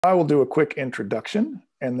I will do a quick introduction,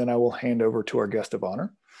 and then I will hand over to our guest of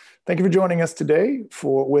honor. Thank you for joining us today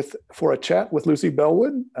for a chat with Lucy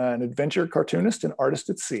Bellwood, an adventure cartoonist and artist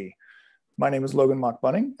at sea. My name is Logan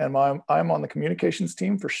Mock-Bunning, and I'm on the communications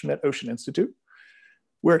team for Schmidt Ocean Institute.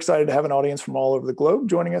 We're excited to have an audience from all over the globe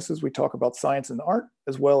joining us as we talk about science and art,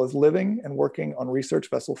 as well as living and working on research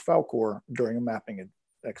vessel Falkor during a mapping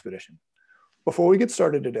expedition. Before we get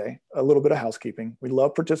started today, a little bit of housekeeping. We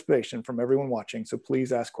love participation from everyone watching, so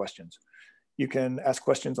please ask questions. You can ask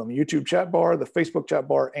questions on the YouTube chat bar, the Facebook chat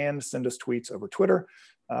bar, and send us tweets over Twitter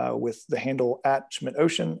with the handle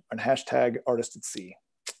 @SchmidtOcean and hashtag #ArtistAtSea.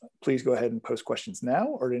 Please go ahead and post questions now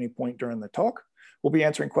or at any point during the talk. We'll be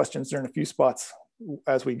answering questions during a few spots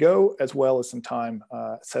as we go, as well as some time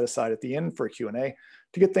set aside at the end for a Q&A.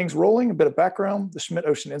 To get things rolling, a bit of background: the Schmidt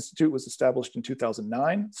Ocean Institute was established in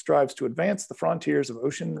 2009, strives to advance the frontiers of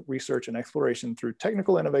ocean research and exploration through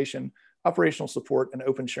technical innovation, operational support, and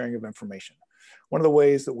open sharing of information. One of the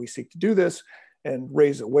ways that we seek to do this and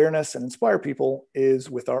raise awareness and inspire people is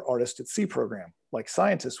with our Artist at Sea program. Like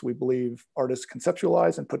scientists, we believe artists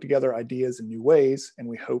conceptualize and put together ideas in new ways, and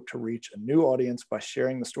we hope to reach a new audience by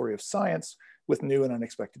sharing the story of science with new and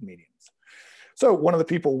unexpected mediums. So one of the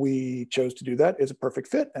people we chose to do that is a perfect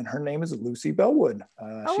fit, and her name is Lucy Bellwood.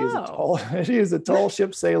 She is a tall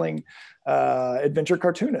ship sailing adventure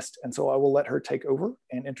cartoonist, and so I will let her take over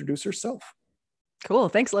and introduce herself. Cool.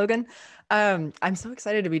 Thanks, Logan. I'm so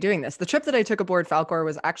excited to be doing this. The trip that I took aboard Falkor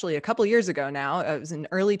was actually a couple years ago now. It was in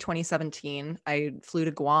early 2017. I flew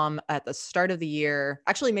to Guam at the start of the year,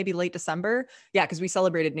 actually maybe late December. Yeah, because we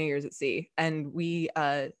celebrated New Year's at sea. And we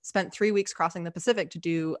spent 3 weeks crossing the Pacific to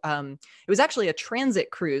do, it was actually a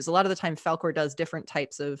transit cruise. A lot of the time Falkor does different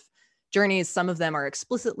types of journeys. Some of them are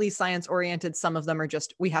explicitly science oriented. Some of them are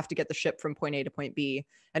just, we have to get the ship from point A to point B.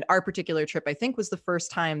 And our particular trip, I think, was the first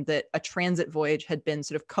time that a transit voyage had been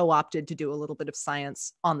sort of co-opted to do a little bit of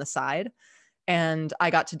science on the side. And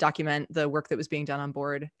I got to document the work that was being done on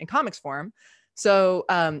board in comics form. So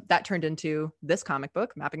that turned into this comic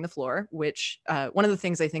book, Mapping the Floor, which one of the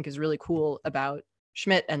things I think is really cool about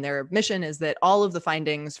Schmidt and their mission is that all of the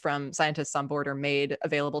findings from scientists on board are made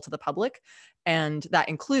available to the public. And that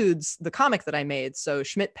includes the comic that I made. So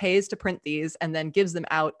Schmidt pays to print these and then gives them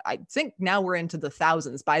out. I think now we're into the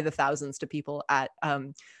thousands, by the thousands, to people at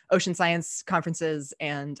ocean science conferences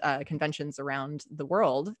and conventions around the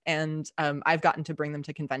world. And I've gotten to bring them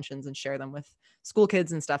to conventions and share them with school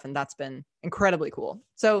kids and stuff. And that's been incredibly cool.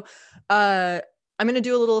 So I'm going to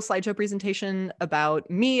do a little slideshow presentation about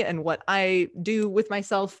me and what I do with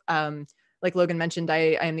myself. Like Logan mentioned,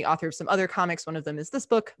 I am the author of some other comics. One of them is this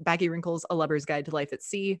book, Baggy Wrinkles, A Lubber's Guide to Life at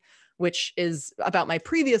Sea, which is about my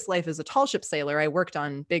previous life as a tall ship sailor. I worked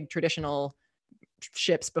on big traditional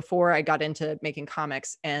ships before I got into making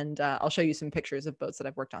comics. And I'll show you some pictures of boats that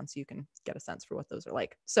I've worked on so you can get a sense for what those are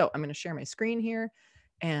like. So I'm going to share my screen here,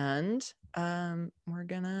 and we're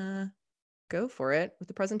going to go for it with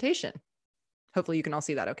the presentation. Hopefully you can all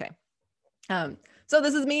see that okay. So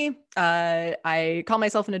this is me. I call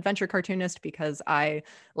myself an adventure cartoonist because I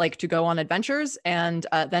like to go on adventures and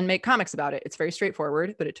then make comics about it. It's very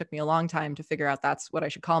straightforward, but it took me a long time to figure out that's what I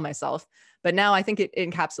should call myself. But now I think it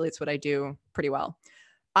encapsulates what I do pretty well.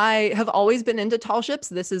 I have always been into tall ships.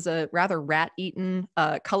 This is a rather rat-eaten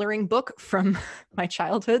coloring book from my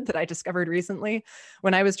childhood that I discovered recently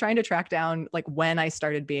when I was trying to track down like when I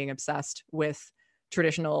started being obsessed with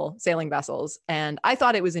traditional sailing vessels. And I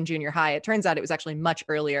thought it was in junior high. It turns out it was actually much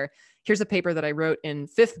earlier. Here's a paper that I wrote in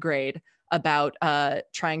 5th grade about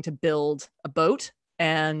trying to build a boat.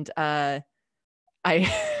 And I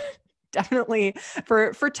definitely,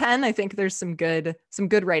 for 10, I think there's some good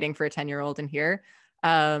writing for a 10-year-old in here.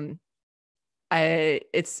 Yeah.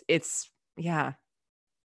 If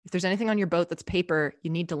there's anything on your boat that's paper, you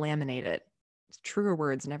need to laminate it. It's truer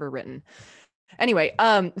words never written. Anyway,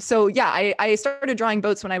 so yeah, I started drawing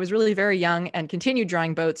boats when I was really very young and continued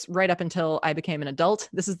drawing boats right up until I became an adult.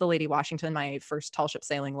 This is the Lady Washington, my first tall ship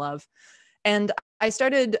sailing love. And I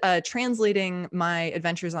started translating my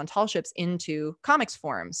adventures on tall ships into comics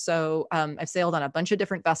form. So I've sailed on a bunch of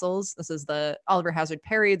different vessels. This is the Oliver Hazard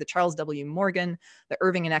Perry, the Charles W. Morgan, the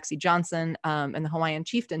Irving and Exie Johnson, and the Hawaiian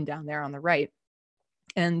Chieftain down there on the right.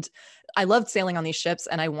 And I loved sailing on these ships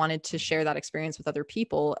and I wanted to share that experience with other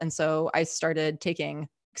people. And so I started taking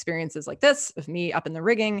experiences like this of me up in the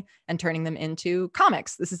rigging and turning them into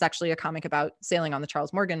comics. This is actually a comic about sailing on the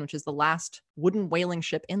Charles Morgan, which is the last wooden whaling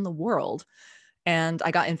ship in the world. And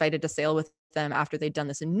I got invited to sail with them after they'd done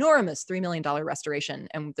this enormous $3 million restoration.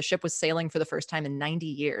 And the ship was sailing for the first time in 90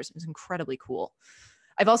 years. It was incredibly cool.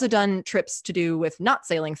 I've also done trips to do with not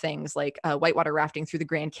sailing things like whitewater rafting through the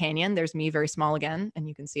Grand Canyon. There's me, very small again. And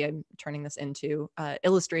you can see I'm turning this into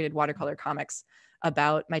illustrated watercolor comics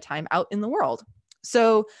about my time out in the world.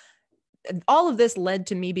 So all of this led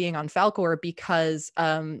to me being on Falkor because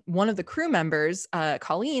one of the crew members,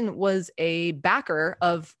 Colleen, was a backer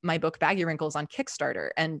of my book Baggy Wrinkles on Kickstarter,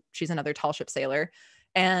 and she's another tall ship sailor.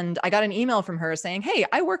 And I got an email from her saying, hey,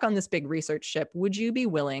 I work on this big research ship. Would you be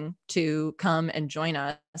willing to come and join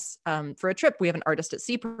us for a trip? We have an Artist at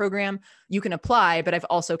Sea program. You can apply, but I've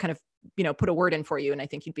also kind of, put a word in for you, and I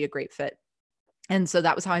think you'd be a great fit. And so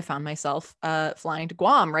that was how I found myself flying to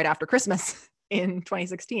Guam right after Christmas in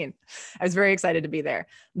 2016. I was very excited to be there.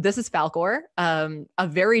 This is Falkor, a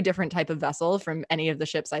very different type of vessel from any of the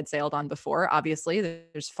ships I'd sailed on before. Obviously,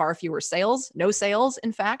 there's far fewer sails, no sails,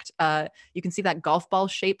 in fact. You can see that golf ball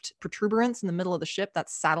shaped protuberance in the middle of the ship,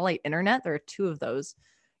 that's satellite internet. There are 2 of those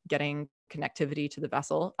getting connectivity to the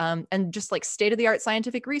vessel, and just like state-of-the-art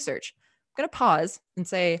scientific research. I'm going to pause and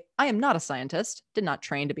say, I am not a scientist, did not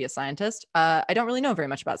train to be a scientist. I don't really know very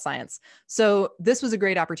much about science. So this was a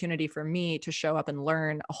great opportunity for me to show up and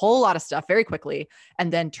learn a whole lot of stuff very quickly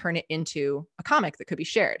and then turn it into a comic that could be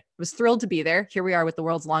shared. I was thrilled to be there. Here we are with the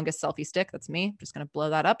world's longest selfie stick. That's me. I'm just going to blow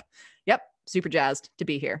that up. Yep. Super jazzed to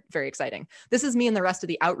be here. Very exciting. This is me and the rest of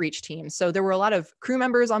the outreach team. So there were a lot of crew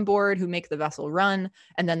members on board who make the vessel run.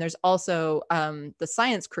 And then there's also the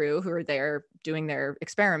science crew who are there doing their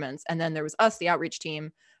experiments. And then there was us, the outreach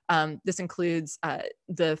team. This includes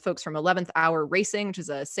the folks from 11th Hour Racing, which is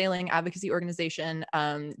a sailing advocacy organization,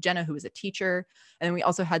 Jenna, who is a teacher. And then we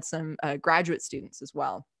also had some graduate students as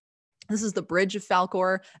well. This is the bridge of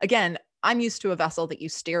Falkor. Again, I'm used to a vessel that you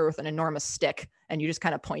steer with an enormous stick and you just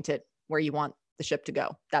kind of point it where you want the ship to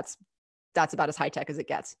go. That's about as high tech as it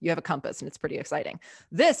gets. You have a compass and it's pretty exciting.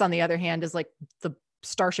 This, on the other hand, is like the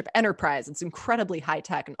Starship Enterprise. It's incredibly high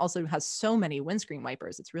tech and also has so many windscreen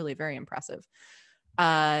wipers. It's really very impressive.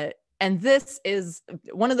 And this is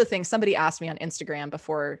one of the things somebody asked me on Instagram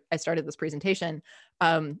before I started this presentation.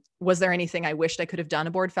 Was there anything I wished I could have done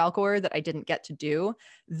aboard Falkor that I didn't get to do?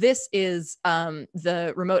 This is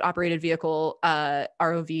the remote operated vehicle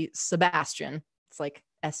ROV Sebastian. It's like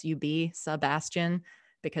SUB, Sebastian,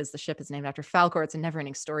 because the ship is named after Falkor. It's a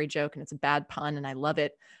never-ending story joke and it's a bad pun and I love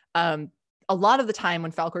it. A lot of the time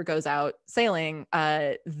when Falkor goes out sailing,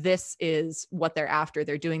 this is what they're after.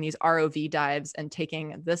 They're doing these ROV dives and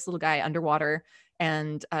taking this little guy underwater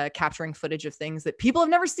and capturing footage of things that people have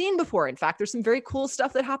never seen before. In fact, there's some very cool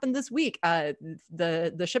stuff that happened this week.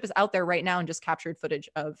 The ship is out there right now and just captured footage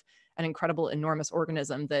of an incredible, enormous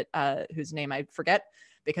organism that whose name I forget,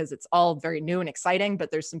 because it's all very new and exciting,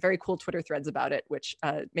 but there's some very cool Twitter threads about it, which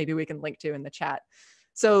maybe we can link to in the chat.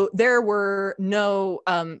 So there were no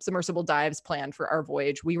submersible dives planned for our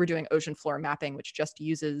voyage. We were doing ocean floor mapping, which just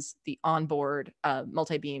uses the onboard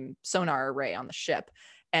multi-beam sonar array on the ship.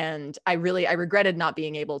 And I regretted not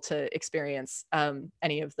being able to experience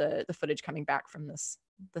any of the footage coming back from this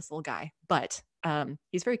little guy, but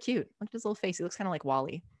he's very cute. Look at his little face. He looks kind of like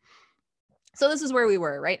Wall-E. So this is where we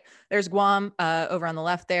were, right? There's Guam over on the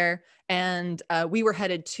left there. And we were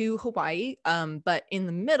headed to Hawaii. But in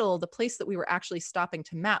the middle, the place that we were actually stopping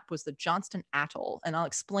to map was the Johnston Atoll. And I'll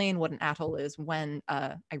explain what an atoll is when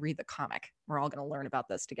I read the comic. We're all going to learn about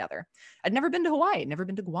this together. I'd never been to Hawaii, never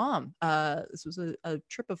been to Guam. This was a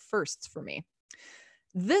trip of firsts for me.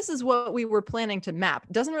 This is what we were planning to map.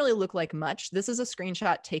 Doesn't really look like much. This is a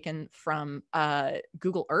screenshot taken from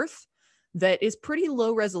Google Earth that is pretty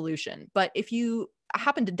low resolution. But if you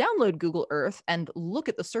happen to download Google Earth and look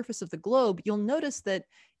at the surface of the globe, you'll notice that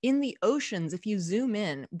in the oceans, if you zoom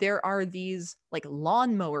in, there are these like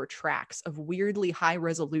lawnmower tracks of weirdly high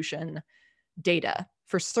resolution data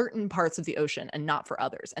for certain parts of the ocean and not for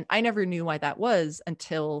others. And I never knew why that was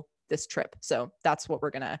until this trip. So that's what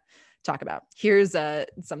we're gonna talk about. Here's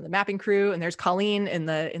some of the mapping crew, and there's Colleen in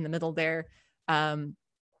the middle there.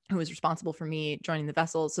 Who was responsible for me joining the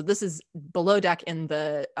vessel. So this is below deck in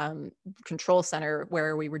the control center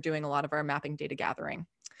where we were doing a lot of our mapping data gathering.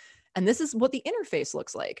 And this is what the interface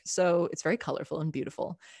looks like. So it's very colorful and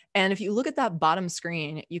beautiful. And if you look at that bottom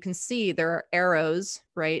screen, you can see there are arrows,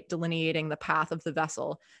 right, delineating the path of the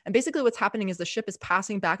vessel. And basically what's happening is the ship is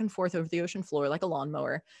passing back and forth over the ocean floor like a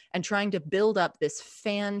lawnmower and trying to build up this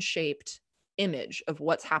fan-shaped image of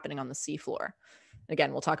what's happening on the seafloor.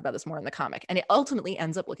 Again, we'll talk about this more in the comic. And it ultimately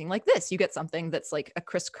ends up looking like this. You get something that's like a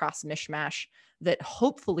crisscross mishmash that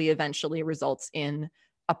hopefully eventually results in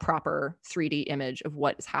a proper 3D image of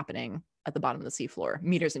what is happening at the bottom of the seafloor,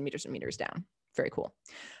 meters and meters and meters down. Very cool.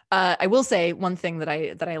 I will say one thing that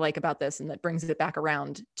I like about this, and that brings it back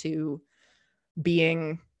around to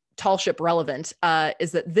being tall ship relevant,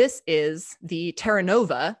 is that this is the Terra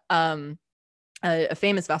Nova, a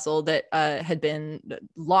famous vessel that had been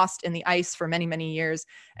lost in the ice for many, many years.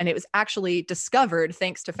 And it was actually discovered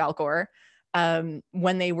thanks to Falkor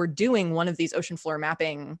when they were doing one of these ocean floor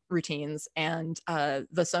mapping routines. And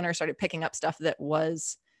the sonar started picking up stuff that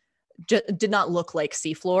did not look like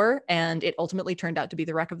seafloor, and it ultimately turned out to be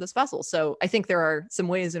the wreck of this vessel. So I think there are some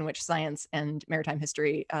ways in which science and maritime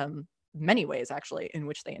history, many ways actually, in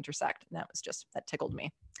which they intersect. And that tickled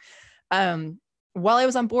me. While I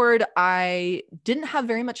was on board, I didn't have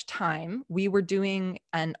very much time. We were doing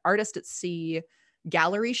an Artist at Sea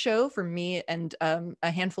gallery show for me and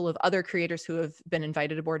a handful of other creators who have been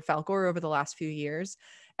invited aboard Falkor over the last few years.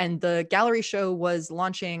 And the gallery show was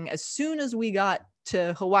launching as soon as we got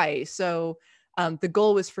to Hawaii. So the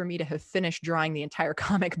goal was for me to have finished drawing the entire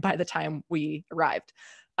comic by the time we arrived.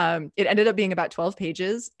 It ended up being about 12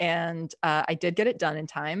 pages, and I did get it done in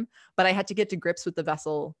time, but I had to get to grips with the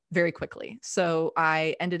vessel very quickly. So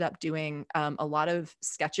I ended up doing a lot of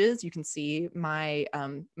sketches. You can see my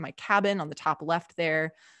cabin on the top left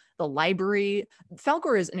there, the library.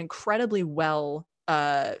 Falkor is an incredibly well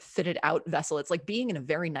fitted out vessel. It's like being in a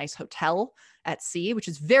very nice hotel at sea, which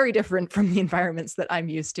is very different from the environments that I'm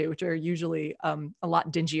used to, which are usually a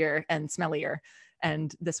lot dingier and smellier.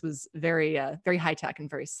 And this was very, very high tech and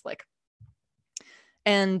very slick.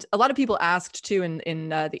 And a lot of people asked too in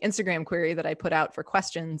the Instagram query that I put out for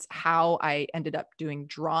questions, how I ended up doing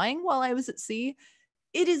drawing while I was at sea.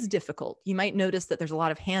 It is difficult. You might notice that there's a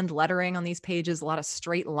lot of hand lettering on these pages, a lot of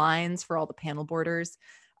straight lines for all the panel borders.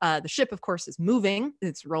 The ship, of course, is moving.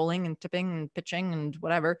 It's rolling and tipping and pitching and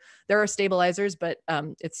whatever. There are stabilizers, but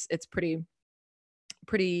it's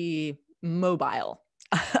pretty mobile.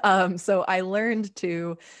 So I learned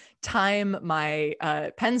to time my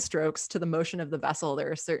pen strokes to the motion of the vessel.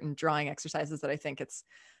 There are certain drawing exercises that I think it's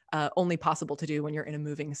only possible to do when you're in a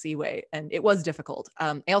moving seaway, and it was difficult.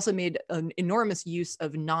 I also made an enormous use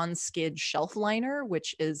of non-skid shelf liner,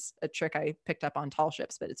 which is a trick I picked up on tall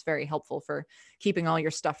ships, but it's very helpful for keeping all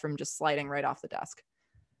your stuff from just sliding right off the desk.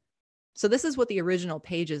 So this is what the original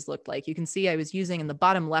pages looked like. You can see I was using in the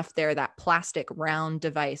bottom left there, that plastic round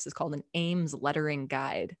device is called an Ames lettering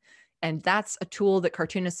guide. And that's a tool that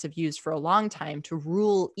cartoonists have used for a long time to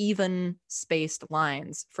rule even spaced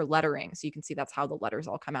lines for lettering. So you can see that's how the letters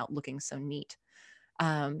all come out looking so neat.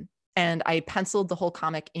 And I penciled the whole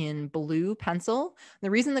comic in blue pencil.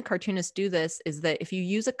 The reason the cartoonists do this is that if you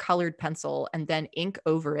use a colored pencil and then ink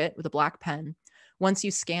over it with a black pen, once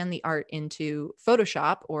you scan the art into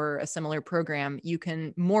Photoshop or a similar program, you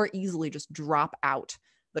can more easily just drop out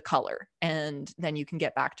the color, and then you can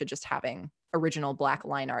get back to just having original black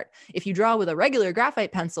line art. If you draw with a regular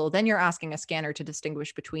graphite pencil, then you're asking a scanner to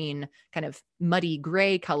distinguish between kind of muddy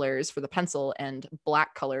gray colors for the pencil and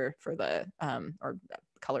black color for the, or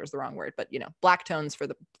color is the wrong word, but black tones for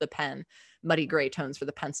the pen, muddy gray tones for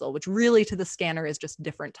the pencil, which really to the scanner is just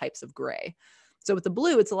different types of gray. So with the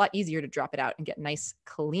blue, it's a lot easier to drop it out and get nice,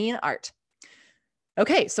 clean art.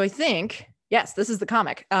 Okay, so I think, yes, this is the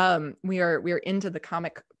comic. We are into the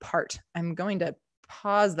comic part. I'm going to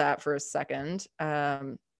pause that for a second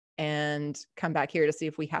and come back here to see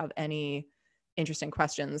if we have any interesting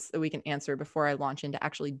questions that we can answer before I launch into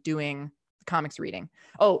actually doing the comics reading.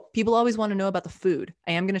 Oh, people always want to know about the food.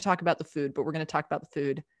 I am going to talk about the food, but we're going to talk about the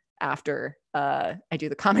food after I do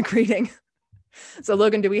the comic reading. So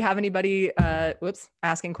Logan, do we have anybody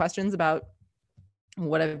asking questions about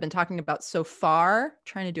what I've been talking about so far?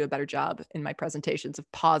 Trying to do a better job in my presentations of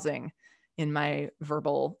pausing in my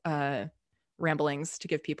verbal ramblings to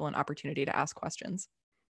give people an opportunity to ask questions.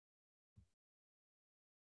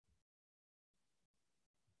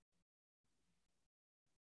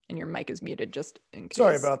 And your mic is muted, just in case.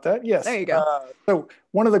 Sorry about that. Yes. There you go. So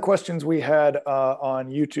one of the questions we had on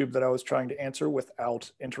YouTube that I was trying to answer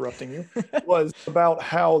without interrupting you was about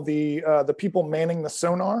how the people manning the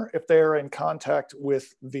sonar, if they're in contact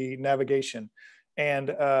with the navigation. And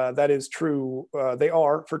that is true. They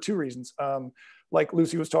are, for two reasons. Like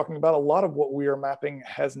Lucy was talking about, a lot of what we are mapping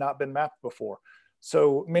has not been mapped before.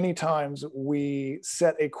 So many times we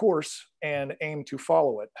set a course and aim to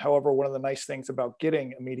follow it. However, one of the nice things about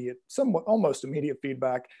getting almost immediate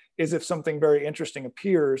feedback is if something very interesting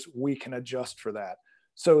appears, we can adjust for that.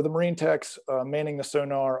 So the marine techs manning the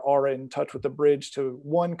sonar are in touch with the bridge to,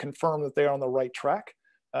 one, confirm that they are on the right track,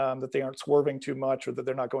 that they aren't swerving too much or that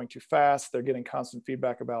they're not going too fast. They're getting constant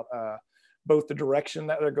feedback about both the direction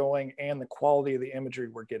that they're going and the quality of the imagery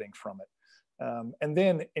we're getting from it. And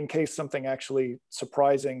then in case something actually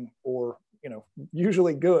surprising or,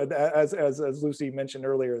 usually good, as Lucy mentioned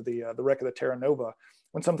earlier, the wreck of the Terra Nova,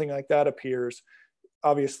 when something like that appears,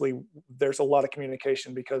 obviously there's a lot of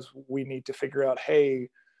communication because we need to figure out, hey,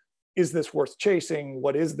 is this worth chasing?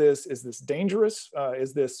 What is this? Is this dangerous?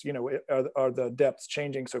 Is this, are the depths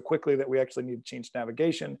changing so quickly that we actually need to change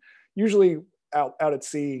navigation? Usually out at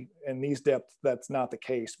sea in these depths, that's not the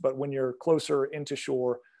case. But when you're closer into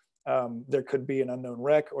shore, there could be an unknown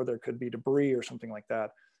wreck, or there could be debris or something like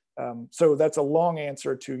that. So that's a long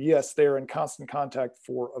answer to yes, they're in constant contact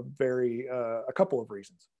for a couple of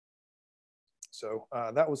reasons. So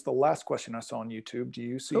that was the last question I saw on YouTube. Do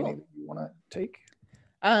you see any that you want to take?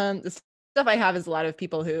 The stuff I have is a lot of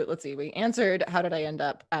people who, let's see, we answered, how did I end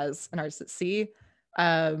up as an artist at sea?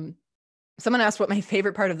 Someone asked what my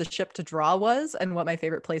favorite part of the ship to draw was and what my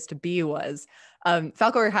favorite place to be was.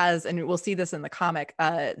 Falkor has, and we'll see this in the comic,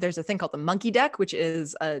 there's a thing called the monkey deck, which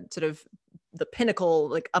is sort of the pinnacle,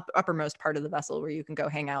 like uppermost part of the vessel where you can go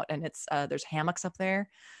hang out. And there's hammocks up there.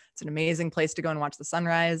 It's an amazing place to go and watch the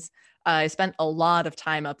sunrise. I spent a lot of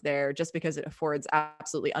time up there just because it affords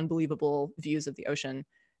absolutely unbelievable views of the ocean.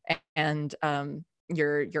 And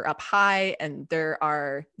you're up high, and there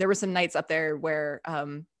were some nights up there where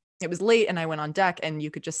it was late and I went on deck, and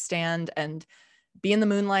you could just stand and be in the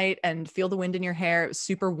moonlight and feel the wind in your hair. It was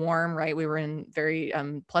super warm, right? We were in very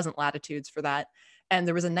pleasant latitudes for that. And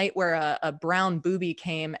there was a night where a brown booby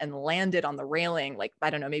came and landed on the railing, like, I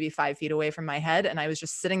don't know, maybe 5 feet away from my head. And I was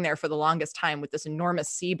just sitting there for the longest time with this enormous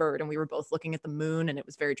seabird, and we were both looking at the moon, and it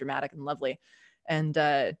was very dramatic and lovely. And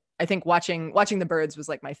I think watching the birds was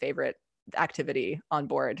like my favorite activity on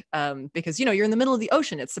board, because, you're in the middle of the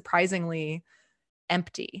ocean. It's surprisingly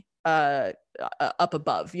empty up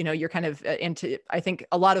above. You're kind of into, I think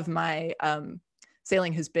a lot of my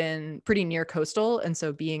sailing has been pretty near coastal. And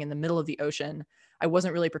so being in the middle of the ocean, I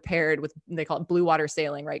wasn't really prepared with, they call it blue water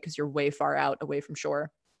sailing, right? Because you're way far out away from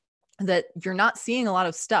shore, that you're not seeing a lot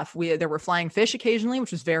of stuff. There were flying fish occasionally,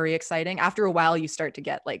 which was very exciting. After a while, you start to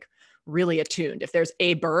get like really attuned. If there's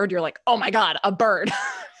a bird, you're like, oh my God, a bird.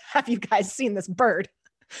 Have you guys seen this bird?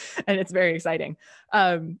 And it's very exciting.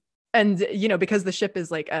 And, because the ship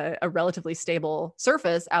is like a relatively stable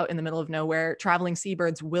surface out in the middle of nowhere, traveling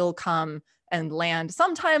seabirds will come and land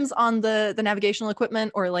sometimes on the navigational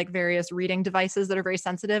equipment or like various reading devices that are very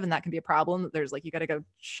sensitive. And that can be a problem. There's like, you got to go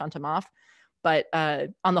shunt them off. But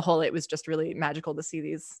on the whole, it was just really magical to see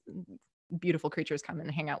these beautiful creatures come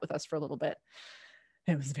and hang out with us for a little bit.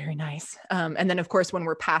 It was very nice. And then of course, when we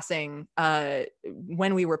were passing other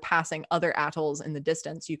atolls in the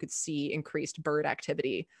distance, you could see increased bird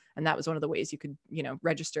activity. And that was one of the ways you could,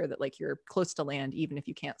 register that like you're close to land, even if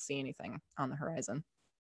you can't see anything on the horizon.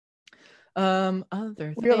 We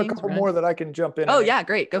have a couple more that I can jump in. Oh yeah,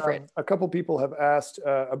 great, go for it. A couple people have asked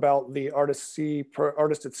about the Artist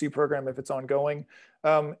at Sea program, if it's ongoing.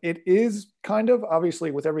 It is kind of,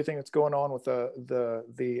 obviously, with everything that's going on with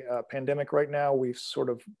the pandemic right now. We've sort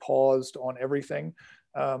of paused on everything.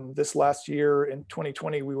 This last year in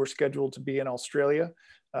 2020, we were scheduled to be in Australia,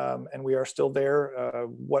 and we are still there.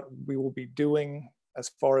 What we will be doing as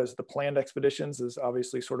far as the planned expeditions is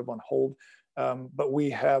obviously sort of on hold. But we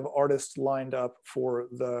have artists lined up for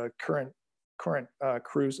the current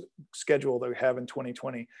cruise schedule that we have in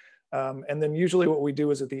 2020. And then usually what we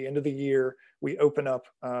do is at the end of the year, we open up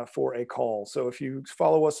for a call. So if you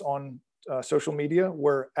follow us on social media,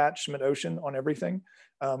 we're at Schmidt Ocean on everything.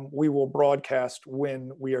 We will broadcast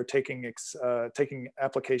when we are taking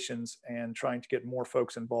applications and trying to get more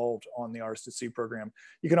folks involved on the Artist at Sea program.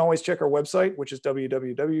 You can always check our website, which is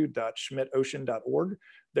www.schmidtocean.org.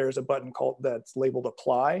 There's a button that's labeled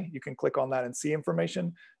Apply. You can click on that and see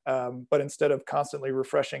information. But instead of constantly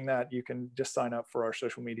refreshing that, you can just sign up for our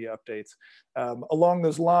social media updates. Along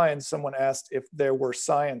those lines, someone asked if there were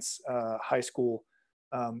science high school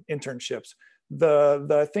internships.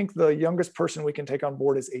 I think the youngest person we can take on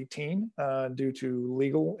board is 18 due to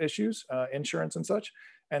legal issues, insurance and such.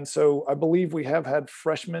 And so I believe we have had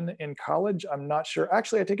freshmen in college. I'm not sure.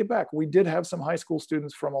 Actually, I take it back. We did have some high school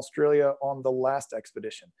students from Australia on the last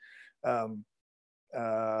expedition. I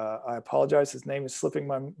apologize. His name is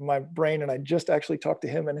slipping my brain, and I just actually talked to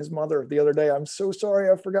him and his mother the other day. I'm so sorry,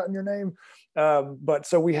 I've forgotten your name. But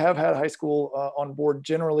so we have had high school on board.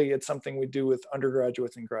 Generally, it's something we do with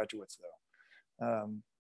undergraduates and graduates, though.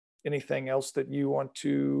 Anything else that you want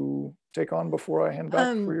to take on before I hand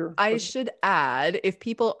back for your? I should add, if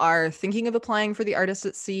people are thinking of applying for the Artist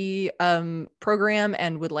at Sea program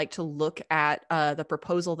and would like to look at the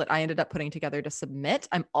proposal that I ended up putting together to submit,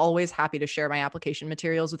 I'm always happy to share my application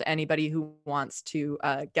materials with anybody who wants to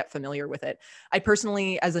get familiar with it. I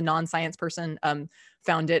personally, as a non-science person,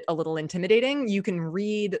 found it a little intimidating. You can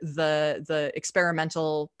read the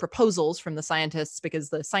experimental proposals from the scientists because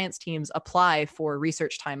the science teams apply for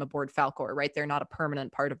research time aboard Falkor, right? They're not a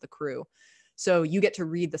permanent part of the crew. So you get to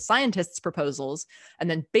read the scientists' proposals, and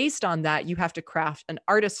then based on that, you have to craft an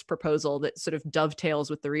artist's proposal that sort of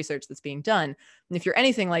dovetails with the research that's being done. And if you're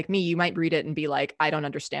anything like me, you might read it and be like, I don't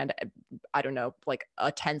understand, I don't know, like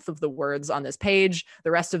a tenth of the words on this page.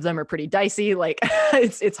 The rest of them are pretty dicey. Like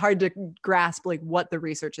it's hard to grasp like what the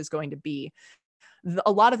research is going to be.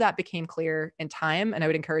 A lot of that became clear in time, and I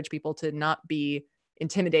would encourage people to not be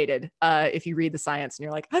intimidated if you read the science and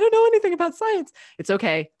you're like, I don't know anything about science. It's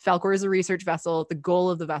okay. Falkor is a research vessel. The goal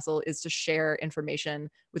of the vessel is to share information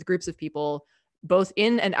with groups of people, both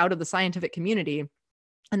in and out of the scientific community.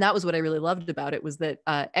 And that was what I really loved about it, was that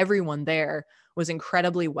everyone there was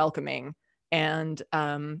incredibly welcoming and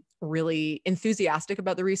really enthusiastic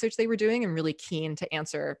about the research they were doing and really keen to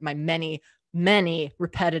answer my many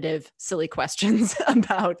repetitive, silly questions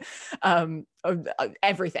about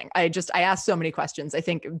everything. I asked so many questions. I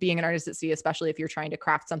think being an artist at sea, especially if you're trying to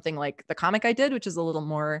craft something like the comic I did, which is a little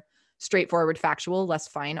more straightforward, factual, less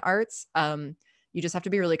fine arts, you just have to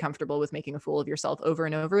be really comfortable with making a fool of yourself over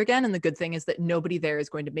and over again. And the good thing is that nobody there is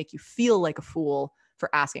going to make you feel like a fool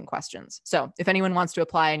for asking questions. So if anyone wants to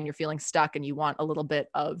apply and you're feeling stuck and you want a little bit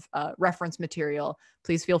of reference material,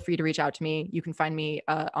 please feel free to reach out to me. You can find me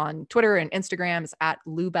on Twitter and Instagram. It's at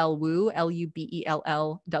LuBellWoo,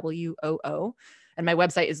 LuBellWoo. And my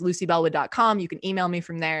website is lucybellwood.com. You can email me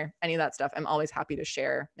from there, any of that stuff. I'm always happy to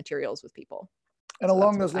share materials with people. And so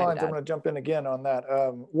along those lines, I'm going to jump in again on that.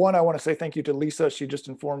 One, I want to say thank you to Lisa. She just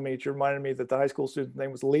informed me, she reminded me that the high school student's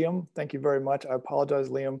name was Liam. Thank you very much. I apologize,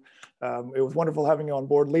 Liam. It was wonderful having you on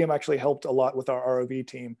board. Liam actually helped a lot with our ROV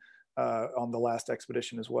team on the last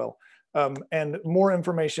expedition as well. And more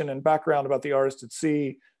information and background about the Artist at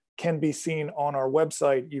Sea can be seen on our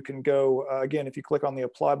website. You can go, again, if you click on the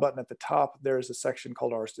apply button at the top, there's a section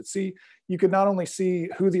called Artist at Sea. You can not only see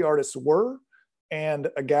who the artists were, and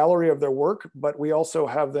a gallery of their work, but we also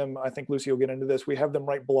have them, I think Lucy will get into this, we have them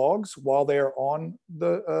write blogs while they are on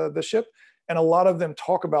the ship. And a lot of them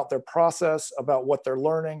talk about their process, about what they're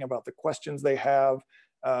learning, about the questions they have.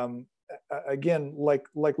 Again, like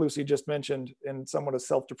Lucy just mentioned in somewhat a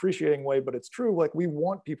self-depreciating way, but it's true, like we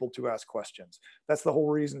want people to ask questions. That's the whole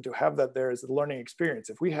reason to have that there, is the learning experience.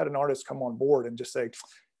 If we had an artist come on board and just say,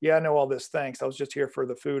 yeah, I know all this, thanks, I was just here for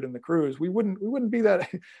the food and the cruise, we wouldn't be that.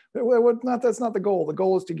 That's not the goal. The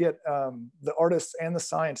goal is to get the artists and the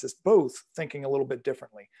scientists both thinking a little bit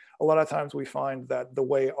differently. A lot of times we find that the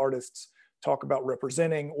way artists talk about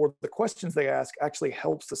representing or the questions they ask actually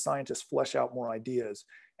helps the scientists flesh out more ideas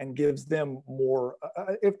and gives them more,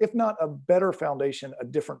 if not a better foundation, a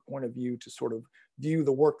different point of view to sort of view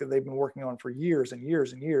the work that they've been working on for years and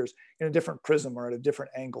years and years in a different prism or at a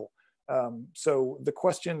different angle. So the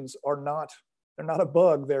questions are they're not a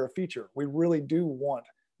bug, they're a feature. We really do want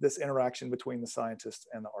this interaction between the scientists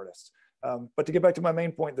and the artists. But to get back to my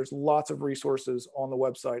main point, there's lots of resources on the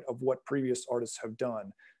website of what previous artists have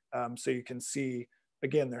done. So you can see,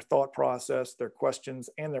 again, their thought process, their questions,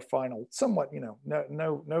 and their final, somewhat,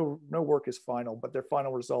 no work is final, but their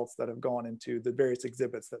final results that have gone into the various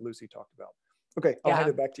exhibits that Lucy talked about. Okay, I'll hand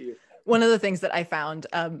it back to you. One of the things that I found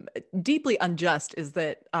deeply unjust is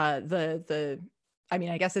that I mean,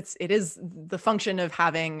 I guess it is the function of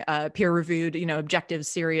having peer-reviewed, objective,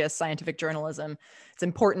 serious scientific journalism. It's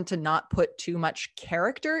important to not put too much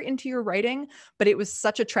character into your writing, but it was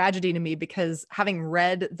such a tragedy to me because having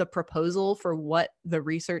read the proposal for what the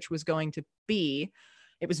research was going to be,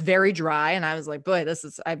 it was very dry. And I was like, boy,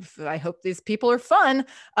 I hope these people are fun.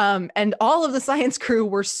 And all of the science crew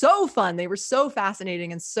were so fun. They were so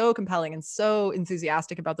fascinating and so compelling and so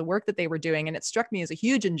enthusiastic about the work that they were doing. And it struck me as a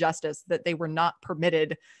huge injustice that they were not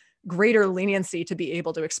permitted greater leniency to be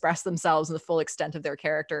able to express themselves in the full extent of their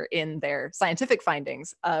character in their scientific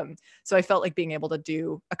findings. So I felt like being able to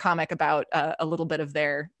do a comic about a little bit of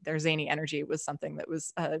their zany energy was something that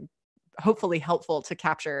was hopefully helpful to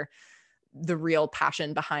capture the real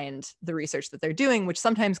passion behind the research that they're doing, which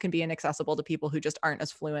sometimes can be inaccessible to people who just aren't as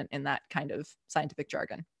fluent in that kind of scientific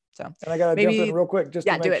jargon. So, and I got to jump in real quick just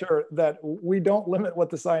to make sure that we don't limit what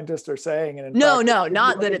the scientists are saying. And not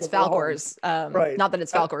that it's Falkor's, right. Not that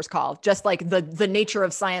it's Falkor's call, just like the nature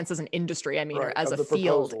of science as an industry, I mean, right, or as a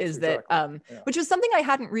field is that, which was something I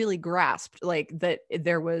hadn't really grasped, like that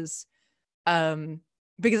there was,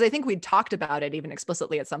 because I think we'd talked about it even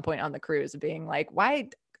explicitly at some point on the cruise, being like, why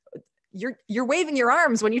you're waving your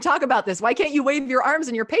arms when you talk about this. Why can't you wave your arms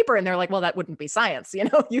in your paper? And they're like, well, that wouldn't be science. You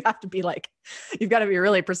know, you have to be like, you've got to be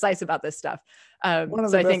really precise about this stuff. One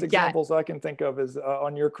of the best examples I can think of is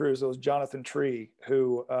on your cruise, it was Jonathan Tree,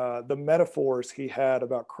 who the metaphors he had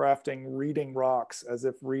about crafting reading rocks as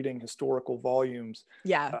if reading historical volumes.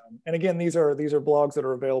 Yeah. And again, these are blogs that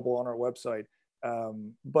are available on our website.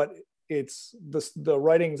 But it's the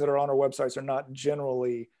writings that are on our websites are not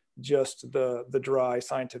generally just the dry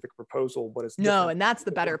scientific proposal, but it's no, and that's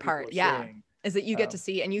the better part. Yeah. Saying. Is that you get to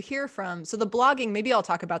see and you hear from, so the blogging, maybe I'll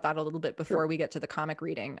talk about that a little bit before we get to the comic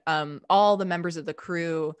reading. All the members of the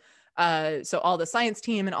crew, so all the science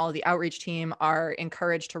team and all of the outreach team are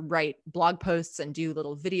encouraged to write blog posts and do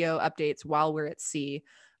little video updates while we're at sea.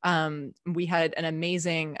 We had an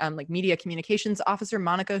amazing like media communications officer,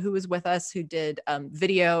 Monica, who was with us, who did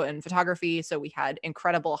video and photography. So we had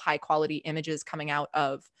incredible high quality images coming out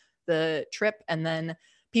of the trip. And then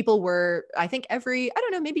people were, I think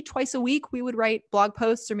maybe twice a week, we would write blog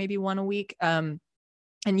posts, or maybe one a week. And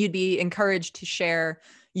you'd be encouraged to share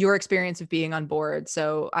your experience of being on board.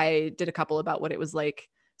 So I did a couple about what it was like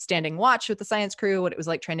standing watch with the science crew, what it was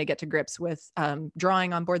like trying to get to grips with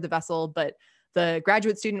drawing on board the vessel. But the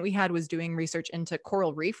graduate student we had was doing research into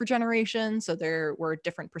coral reef regeneration. So there were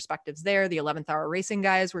different perspectives there. The 11th hour racing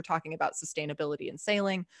guys were talking about sustainability and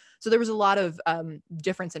sailing. So there was a lot of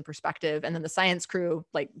difference in perspective. And then the science crew,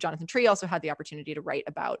 like Jonathan Tree, also had the opportunity to write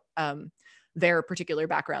about their particular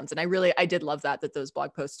backgrounds. And I did love that those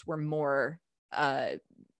blog posts were more, I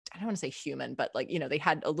don't want to say human, but like, you know, they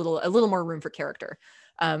had a little more room for character.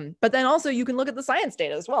 But then also you can look at the science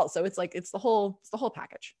data as well. So it's the whole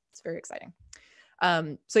package. It's very exciting.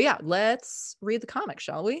 So yeah, let's read the comic,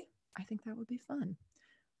 shall we? I think that would be fun.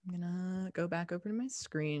 I'm gonna go back over to my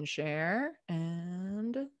screen share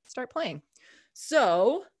and start playing.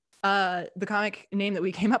 So the comic name that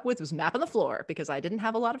we came up with was Map on the Floor, because I didn't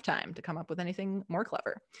have a lot of time to come up with anything more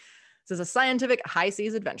clever. This is a scientific high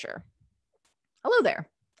seas adventure. Hello there.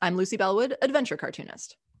 I'm Lucy Bellwood, Adventure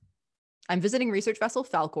Cartoonist. I'm visiting research vessel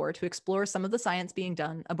Falkor to explore some of the science being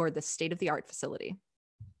done aboard this state-of-the-art facility.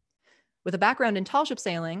 With a background in tall ship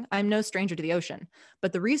sailing, I'm no stranger to the ocean,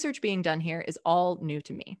 but the research being done here is all new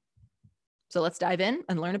to me. So let's dive in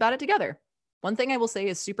and learn about it together. One thing I will say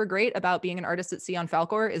is super great about being an artist at sea on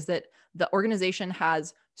Falkor is that the organization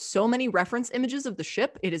has so many reference images of the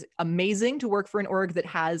ship. It is amazing to work for an org that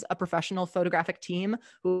has a professional photographic team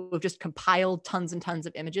who have just compiled tons and tons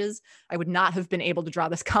of images. I would not have been able to draw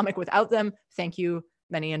this comic without them. Thank you,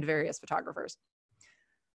 many and various photographers.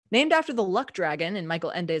 Named after the Luck Dragon in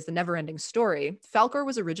Michael Ende's The Neverending Story, Falkor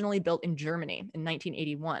was originally built in Germany in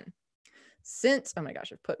 1981. Oh my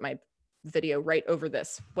gosh, I've put my video right over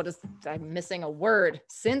this. I'm missing a word.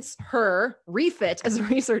 Since her refit as a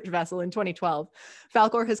research vessel in 2012,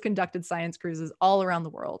 Falkor has conducted science cruises all around the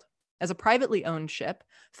world. As a privately owned ship,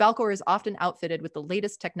 Falkor is often outfitted with the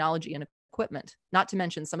latest technology and equipment, not to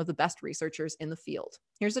mention some of the best researchers in the field.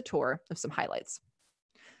 Here's a tour of some highlights.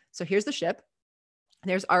 So here's the ship.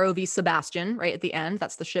 There's ROV Sebastian right at the end.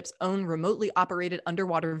 That's the ship's own remotely operated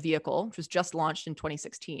underwater vehicle, which was just launched in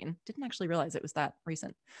 2016. Didn't actually realize it was that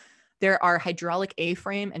recent. There are hydraulic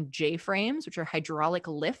A-frame and J-frames, which are hydraulic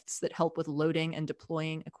lifts that help with loading and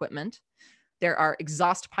deploying equipment. There are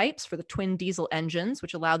exhaust pipes for the twin diesel engines,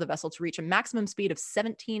 which allow the vessel to reach a maximum speed of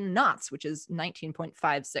 17 knots, which is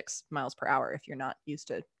 19.56 miles per hour if you're not used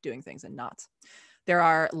to doing things in knots. There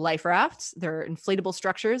are life rafts. There are inflatable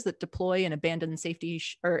structures that deploy in abandoned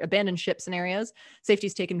ship scenarios. Safety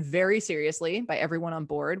is taken very seriously by everyone on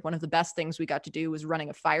board. One of the best things we got to do was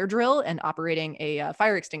running a fire drill and operating a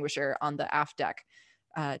fire extinguisher on the aft deck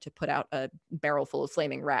to put out a barrel full of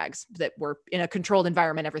flaming rags that were in a controlled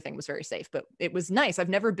environment. Everything was very safe, but it was nice. I've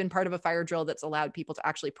never been part of a fire drill that's allowed people to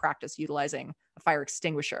actually practice utilizing a fire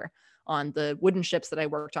extinguisher. On the wooden ships that I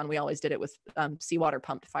worked on, we always did it with seawater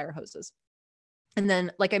pumped fire hoses. And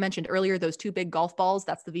then, like I mentioned earlier, those two big golf balls,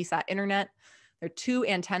 that's the VSAT internet. There are two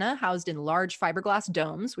antennae housed in large fiberglass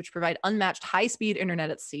domes, which provide unmatched high-speed internet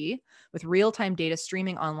at sea with real-time data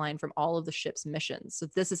streaming online from all of the ship's missions. So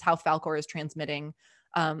this is how Falkor is transmitting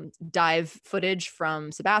dive footage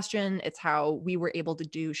from Sebastian. It's how we were able to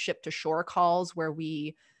do ship-to-shore calls where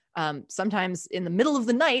we sometimes in the middle of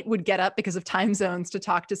the night would get up because of time zones to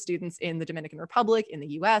talk to students in the Dominican Republic, in the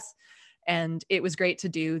US. And it was great to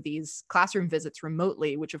do these classroom visits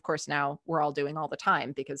remotely, which of course now we're all doing all the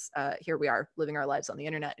time because here we are living our lives on the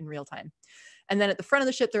internet in real time. And then at the front of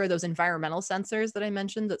the ship, there are those environmental sensors that I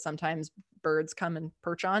mentioned that sometimes birds come and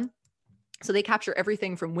perch on. So they capture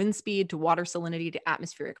everything from wind speed to water salinity to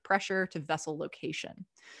atmospheric pressure to vessel location.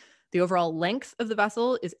 The overall length of the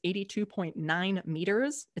vessel is 82.9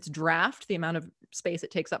 meters. Its draft, the amount of space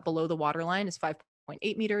it takes up below the waterline, is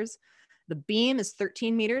 5.8 meters. The beam is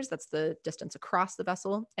 13 meters. That's the distance across the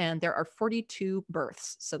vessel. And there are 42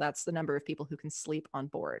 berths. So that's the number of people who can sleep on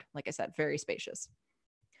board. Like I said, very spacious.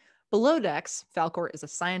 Below decks, Falkor is a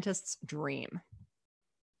scientist's dream.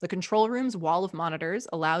 The control room's wall of monitors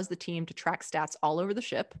allows the team to track stats all over the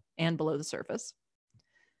ship and below the surface.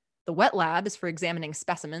 The wet lab is for examining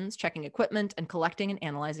specimens, checking equipment, and collecting and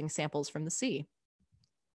analyzing samples from the sea.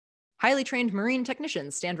 Highly trained marine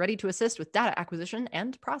technicians stand ready to assist with data acquisition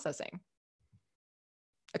and processing.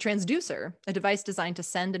 A transducer, a device designed to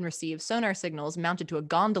send and receive sonar signals mounted to a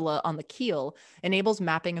gondola on the keel, enables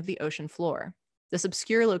mapping of the ocean floor. This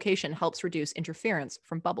obscure location helps reduce interference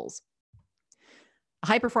from bubbles. A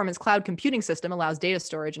high-performance cloud computing system allows data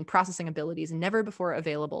storage and processing abilities never before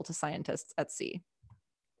available to scientists at sea.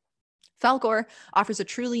 Falkor offers a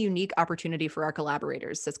truly unique opportunity for our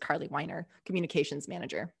collaborators, says Carly Weiner, communications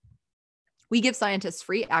manager. We give scientists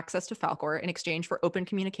free access to Falkor in exchange for open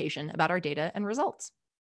communication about our data and results.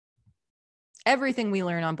 Everything we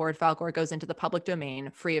learn on board Falkor goes into the public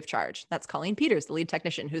domain free of charge. That's Colleen Peters, the lead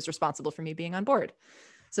technician who's responsible for me being on board.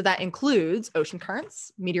 So that includes ocean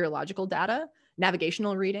currents, meteorological data,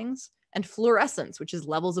 navigational readings, and fluorescence, which is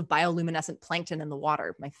levels of bioluminescent plankton in the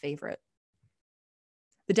water, my favorite.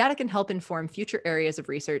 The data can help inform future areas of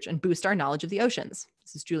research and boost our knowledge of the oceans.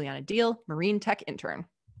 This is Juliana Deal, Marine Tech Intern.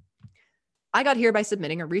 I got here by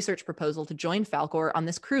submitting a research proposal to join Falkor on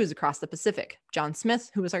this cruise across the Pacific, John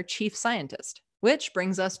Schmidt, who was our chief scientist, which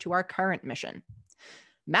brings us to our current mission.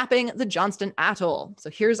 Mapping the Johnston Atoll. So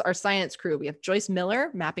here's our science crew. We have Joyce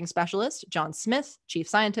Miller, mapping specialist, John Schmidt, chief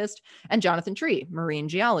scientist, and Jonathan Tree, marine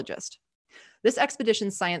geologist. This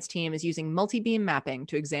expedition's science team is using multi-beam mapping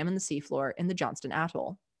to examine the seafloor in the Johnston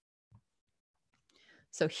Atoll.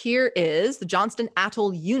 So here is the Johnston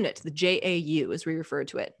Atoll Unit, the JAU as we refer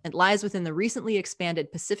to it. It lies within the recently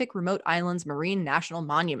expanded Pacific Remote Islands Marine National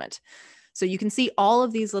Monument. So you can see all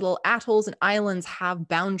of these little atolls and islands have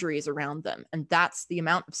boundaries around them. And that's the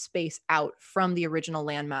amount of space out from the original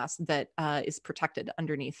landmass that is protected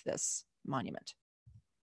underneath this monument.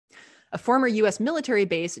 A former US military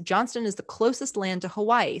base, Johnston is the closest land to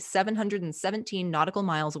Hawaii, 717 nautical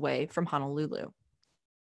miles away from Honolulu.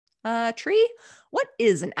 Tree, what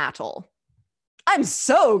is an atoll? I'm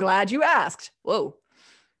so glad you asked. Whoa.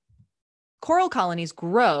 Coral colonies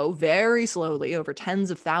grow very slowly over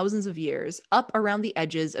tens of thousands of years up around the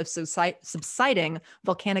edges of subsiding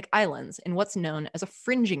volcanic islands in what's known as a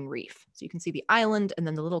fringing reef. So you can see the island and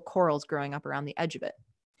then the little corals growing up around the edge of it.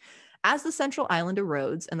 As the central island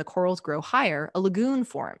erodes and the corals grow higher, a lagoon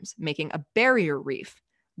forms, making a barrier reef.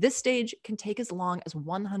 This stage can take as long as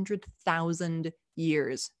 100,000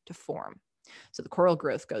 years to form. So the coral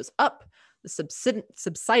growth goes up, the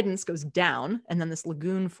subsidence goes down, and then this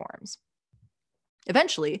lagoon forms.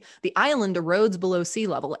 Eventually, the island erodes below sea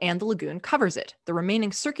level and the lagoon covers it. The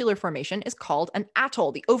remaining circular formation is called an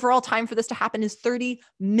atoll. The overall time for this to happen is 30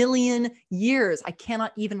 million years. I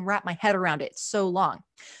cannot even wrap my head around it. It's so long.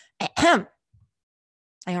 I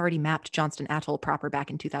already mapped Johnston Atoll proper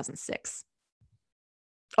back in 2006.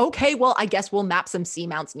 Okay, well, I guess we'll map some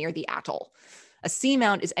seamounts near the atoll. A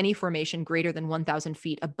seamount is any formation greater than 1,000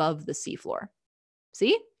 feet above the seafloor.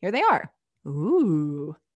 See, here they are.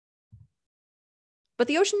 Ooh. But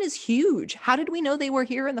the ocean is huge. How did we know they were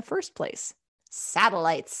here in the first place?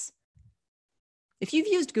 Satellites. If you've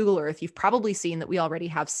used Google Earth, you've probably seen that we already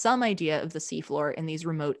have some idea of the seafloor in these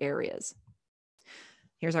remote areas.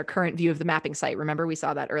 Here's our current view of the mapping site. Remember, we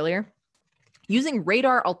saw that earlier. Using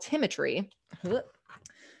radar altimetry,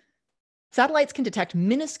 satellites can detect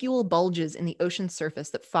minuscule bulges in the ocean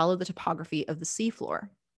surface that follow the topography of the seafloor.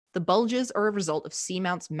 The bulges are a result of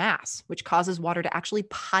seamount's mass, which causes water to actually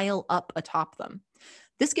pile up atop them.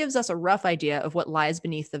 This gives us a rough idea of what lies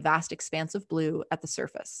beneath the vast expanse of blue at the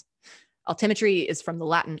surface. Altimetry is from the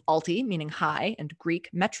Latin alti, meaning high, and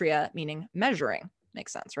Greek metria, meaning measuring.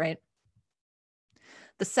 Makes sense, right?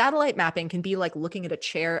 The satellite mapping can be like looking at a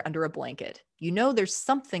chair under a blanket. You know there's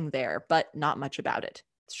something there, but not much about it.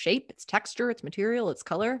 Its shape, its texture, its material, its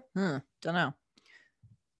color, don't know.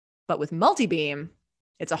 But with multi-beam,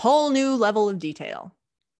 it's a whole new level of detail.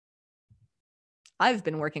 I've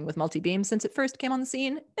been working with multi-beam since it first came on the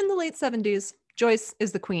scene in the late 70s. Joyce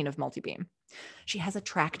is the queen of multi-beam. She has a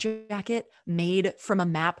track jacket made from a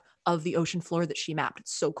map of the ocean floor that she mapped.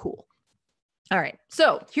 It's so cool. All right,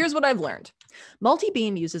 so here's what I've learned.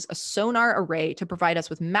 Multi-beam uses a sonar array to provide us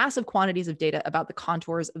with massive quantities of data about the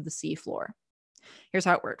contours of the seafloor. Here's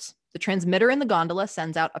how it works. The transmitter in the gondola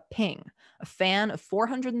sends out a ping, a fan of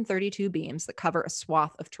 432 beams that cover a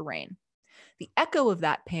swath of terrain. The echo of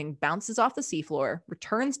that ping bounces off the seafloor,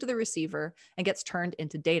 returns to the receiver, and gets turned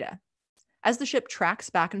into data. As the ship tracks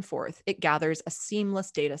back and forth, it gathers a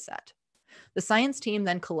seamless data set. The science team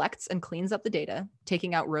then collects and cleans up the data,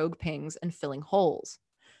 taking out rogue pings and filling holes.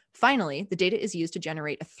 Finally, the data is used to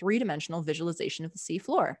generate a three-dimensional visualization of the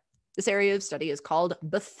seafloor. This area of study is called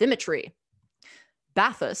bathymetry.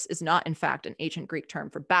 Bathos is not, in fact, an ancient Greek term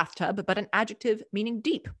for bathtub, but an adjective meaning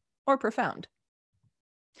deep or profound.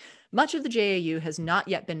 Much of the JAU has not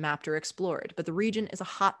yet been mapped or explored, but the region is a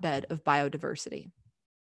hotbed of biodiversity.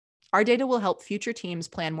 Our data will help future teams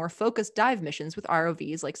plan more focused dive missions with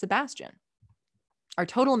ROVs like Sebastian. Our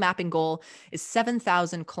total mapping goal is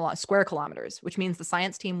 7,000 square kilometers, which means the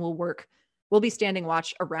science team will be standing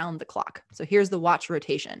watch around the clock. So here's the watch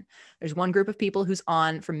rotation. There's one group of people who's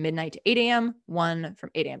on from midnight to 8 a.m., one from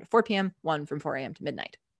 8 a.m. to 4 p.m., one from 4 a.m. to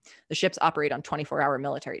midnight. The ships operate on 24-hour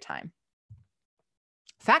military time.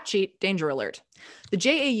 Fact sheet, danger alert. The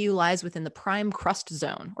JAU lies within the prime crust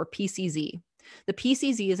zone, or PCZ. The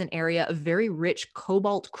PCZ is an area of very rich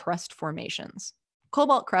cobalt crust formations.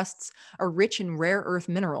 Cobalt crusts are rich in rare earth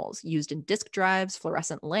minerals used in disk drives,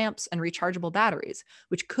 fluorescent lamps, and rechargeable batteries,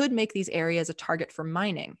 which could make these areas a target for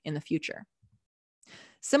mining in the future.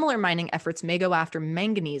 Similar mining efforts may go after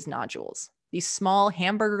manganese nodules. These small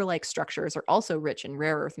hamburger-like structures are also rich in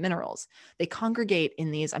rare earth minerals. They congregate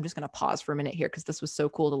in these, I'm just going to pause for a minute here because this was so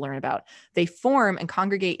cool to learn about. They form and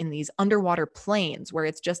congregate in these underwater plains where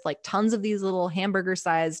it's just like tons of these little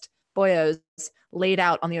hamburger-sized boyos laid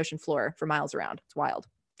out on the ocean floor for miles around. It's wild.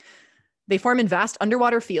 They form in vast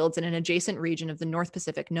underwater fields in an adjacent region of the North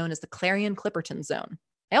Pacific known as the Clarion-Clipperton Zone.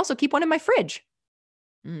 I also keep one in my fridge.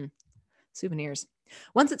 Souvenirs.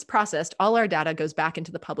 Once it's processed, all our data goes back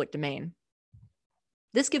into the public domain.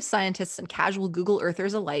 This gives scientists and casual Google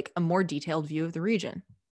Earthers alike a more detailed view of the region.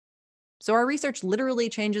 So our research literally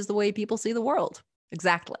changes the way people see the world.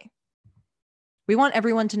 Exactly. We want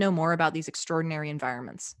everyone to know more about these extraordinary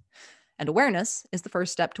environments. And awareness is the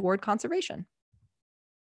first step toward conservation.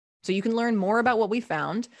 So you can learn more about what we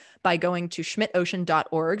found by going to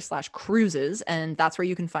schmidtocean.org/cruises. And that's where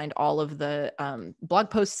you can find all of the blog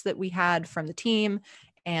posts that we had from the team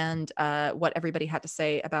and what everybody had to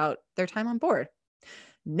say about their time on board.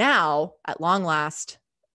 Now, at long last,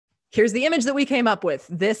 here's the image that we came up with.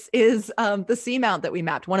 This is the seamount that we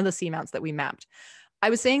mapped, one of the seamounts that we mapped. I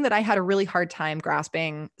was saying that I had a really hard time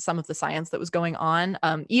grasping some of the science that was going on.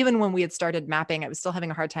 Even when we had started mapping, I was still having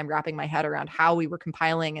a hard time wrapping my head around how we were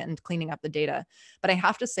compiling and cleaning up the data. But I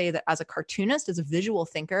have to say that as a cartoonist, as a visual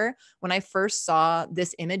thinker, when I first saw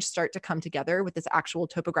this image start to come together with this actual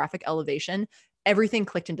topographic elevation, everything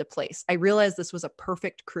clicked into place. I realized this was a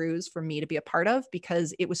perfect cruise for me to be a part of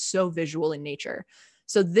because it was so visual in nature.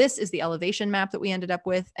 So this is the elevation map that we ended up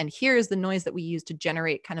with. And here is the noise that we used to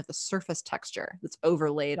generate kind of the surface texture that's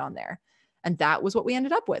overlaid on there. And that was what we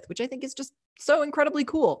ended up with, which I think is just so incredibly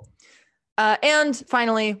cool. And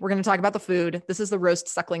finally, we're going to talk about the food. This is the roast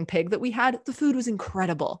suckling pig that we had. The food was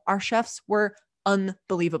incredible. Our chefs were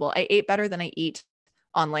unbelievable. I ate better than I eat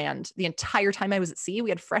on land. The entire time I was at sea, we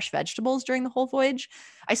had fresh vegetables during the whole voyage.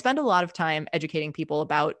 I spend a lot of time educating people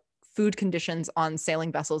about food conditions on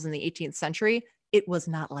sailing vessels in the 18th century. It was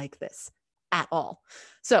not like this at all.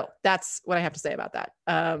 So that's what I have to say about that.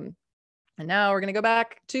 And now we're going to go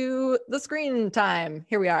back to the screen time.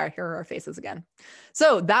 Here we are. Here are our faces again.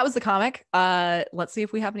 So that was the comic. Let's see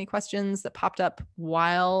if we have any questions that popped up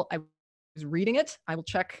while I was reading it. I will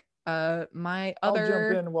check my other I'll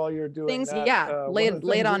jump in while you're doing things. that. Yeah, lay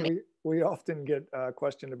it on me. We often get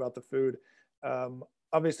questioned about the food.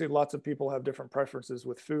 Obviously, lots of people have different preferences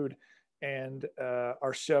with food. And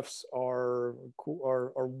our chefs are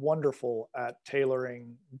wonderful at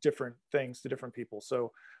tailoring different things to different people.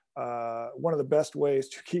 So one of the best ways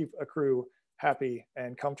to keep a crew happy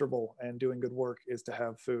and comfortable and doing good work is to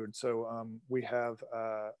have food. So we have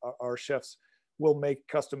our chefs will make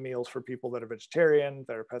custom meals for people that are vegetarian,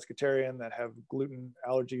 that are pescatarian, that have gluten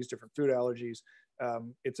allergies, different food allergies.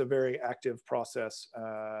 It's a very active process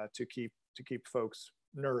to keep folks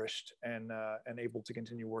nourished and able to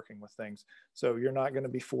continue working with things. So you're not going to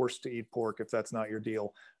be forced to eat pork if that's not your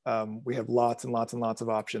deal. We have lots and lots and lots of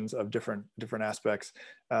options of different aspects.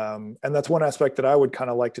 And that's one aspect that I would kind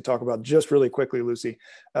of like to talk about just really quickly, Lucy.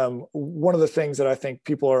 One of the things that I think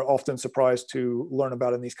people are often surprised to learn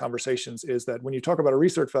about in these conversations is that when you talk about a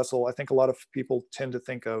research vessel, I think a lot of people tend to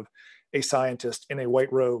think of a scientist in a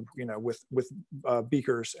white robe, with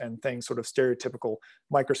beakers and things, sort of stereotypical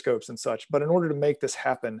microscopes and such. But in order to make this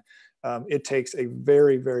happen, it takes a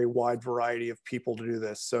very, very wide variety of people to do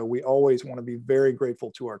this. So we always want to be very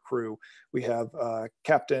grateful to our crew. We have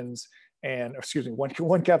captains and, excuse me,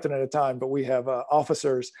 one captain at a time, but we have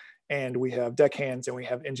officers, and we have deckhands, and we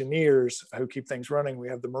have engineers who keep things running. We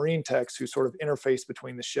have the marine techs who sort of interface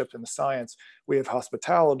between the ship and the science. We have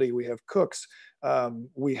hospitality, we have cooks,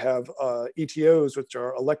 we have ETOs, which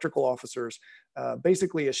are electrical officers.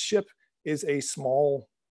 Basically, a ship is a small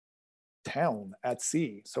town at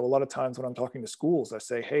sea. So a lot of times when I'm talking to schools, I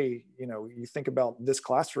say, hey, you think about this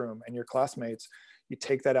classroom and your classmates, you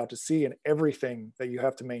take that out to sea, and everything that you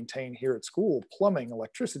have to maintain here at school, plumbing,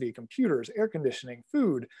 electricity, computers, air conditioning,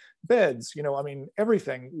 food, beds,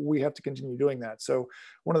 everything, we have to continue doing that. So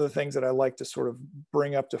one of the things that I like to sort of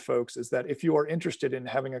bring up to folks is that if you are interested in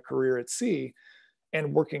having a career at sea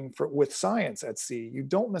and working with science at sea, you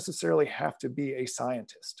don't necessarily have to be a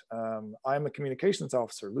scientist. I'm a communications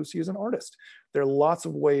officer. Lucy is an artist. There are lots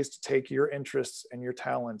of ways to take your interests and your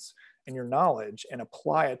talents and your knowledge and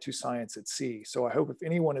apply it to science at sea. So I hope if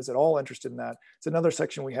anyone is at all interested in that, it's another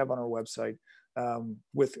section we have on our website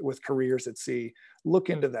with careers at sea. Look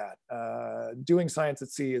into that. Doing science at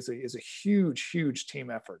sea is a huge, huge team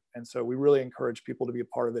effort. And so we really encourage people to be a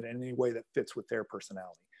part of it in any way that fits with their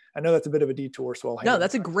personality. I know that's a bit of a detour, so No,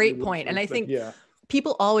 that's a great point. And I think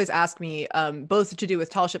people always ask me, both to do with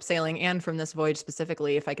tall ship sailing and from this voyage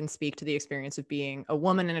specifically, if I can speak to the experience of being a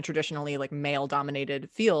woman in a traditionally male dominated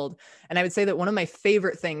field. And I would say that one of my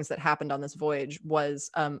favorite things that happened on this voyage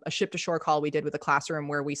was a ship to shore call we did with a classroom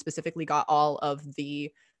where we specifically got all of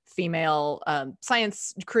the female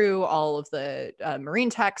science crew, all of the marine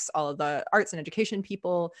techs, all of the arts and education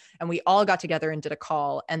people, and we all got together and did a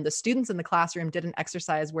call. And the students in the classroom did an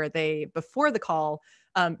exercise where they, before the call,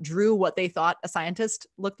 drew what they thought a scientist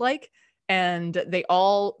looked like. And they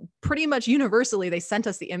all pretty much universally, they sent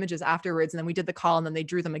us the images afterwards, and then we did the call, and then they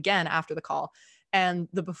drew them again after the call. And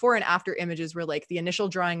the before and after images were the initial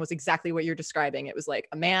drawing was exactly what you're describing. It was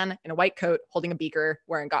a man in a white coat holding a beaker,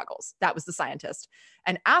 wearing goggles. That was the scientist.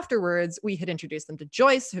 And afterwards, we had introduced them to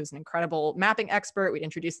Joyce, who's an incredible mapping expert. We'd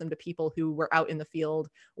introduced them to people who were out in the field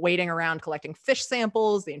waiting around collecting fish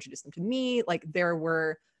samples. They introduced them to me. There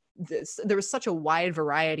was such a wide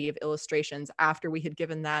variety of illustrations after we had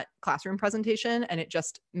given that classroom presentation. And it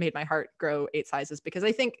just made my heart grow 8 sizes, because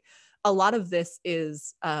I think a lot of this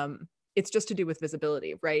is, it's just to do with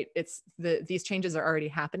visibility, right? These changes are already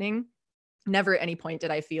happening. Never at any point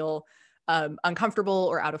did I feel uncomfortable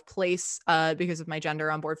or out of place because of my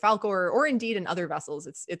gender on board Falkor, or indeed in other vessels.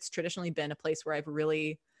 It's traditionally been a place where I've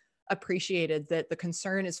really appreciated that the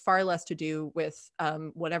concern is far less to do with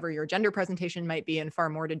whatever your gender presentation might be, and far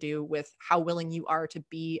more to do with how willing you are to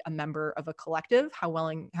be a member of a collective, how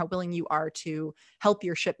willing you are to help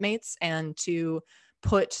your shipmates and to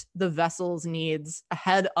put the vessel's needs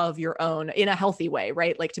ahead of your own in a healthy way,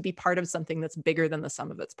 right? To be part of something that's bigger than the sum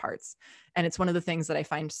of its parts. And it's one of the things that I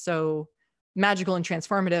find so magical and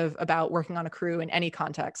transformative about working on a crew in any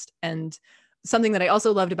context. And something that I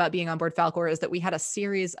also loved about being on board Falkor is that we had a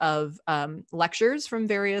series of lectures from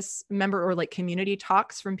various member or community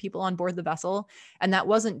talks from people on board the vessel. And that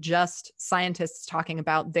wasn't just scientists talking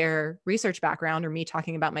about their research background or me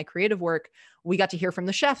talking about my creative work. We got to hear from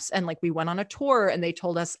the chefs, and we went on a tour, and they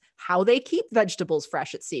told us how they keep vegetables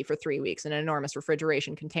fresh at sea for 3 weeks in an enormous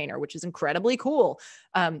refrigeration container, which is incredibly cool.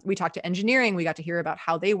 We talked to engineering. We got to hear about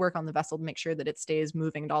how they work on the vessel to make sure that it stays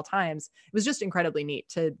moving at all times. It was just incredibly neat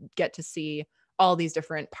to get to see all these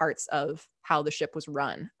different parts of how the ship was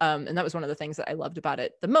run. And that was one of the things that I loved about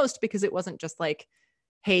it the most, because it wasn't just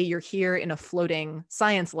hey, you're here in a floating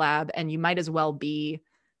science lab and you might as well be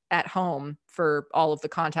at home for all of the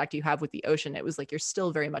contact you have with the ocean. It was you're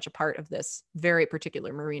still very much a part of this very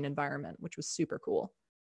particular marine environment, which was super cool.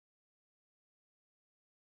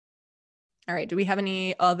 All right. Do we have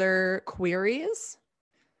any other queries?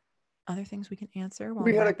 Other things we can answer while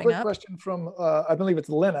we had a quick up? Question from, I believe it's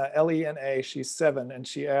Lena, Lena. She's 7, and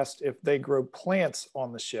she asked if they grow plants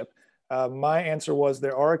on the ship. My answer was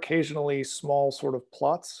there are occasionally small sort of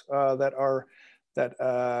plots that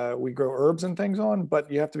we grow herbs and things on,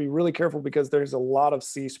 but you have to be really careful because there's a lot of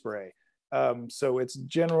sea spray. So it's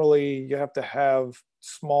generally, you have to have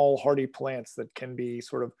small hardy plants that can be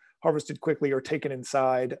sort of harvested quickly or taken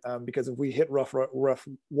inside, because if we hit rough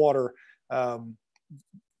water,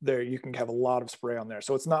 there you can have a lot of spray on there.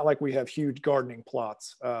 So it's not like we have huge gardening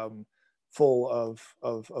plots full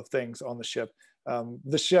of things on the ship.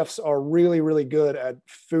 The chefs are really, really good at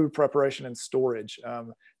food preparation and storage.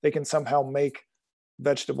 They can somehow make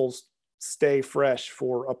vegetables stay fresh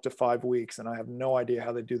for up to 5 weeks. And I have no idea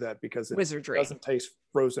how they do that because it Wizardry. doesn't taste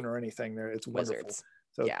frozen or anything there. It's wonderful. Wizards.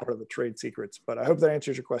 So Yeah. it's part of the trade secrets, but I hope that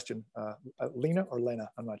answers your question. Lena or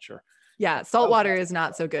Lena, I'm not sure. Yeah, salt water is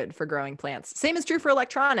not so good for growing plants. Same is true for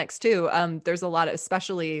electronics too. There's a lot of,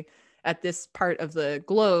 especially at this part of the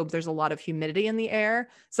globe, there's a lot of humidity in the air.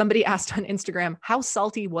 Somebody asked on Instagram, how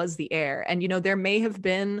salty was the air? And, there may have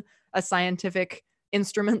been a scientific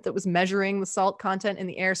instrument that was measuring the salt content in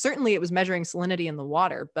the air. Certainly it was measuring salinity in the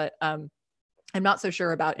water, but I'm not so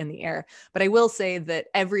sure about in the air. But I will say that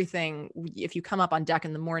everything, if you come up on deck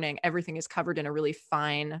in the morning, everything is covered in a really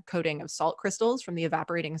fine coating of salt crystals from the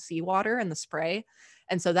evaporating seawater and the spray.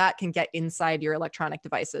 And so that can get inside your electronic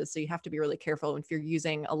devices. So you have to be really careful if you're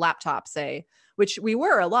using a laptop, say, which we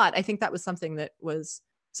were a lot. I think that was something that was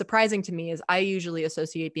surprising to me, is I usually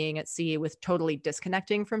associate being at sea with totally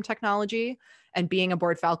disconnecting from technology, and being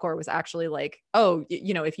aboard Falkor was actually like, oh,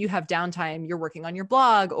 if you have downtime, you're working on your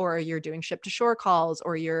blog, or you're doing ship to shore calls,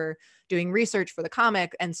 or you're doing research for the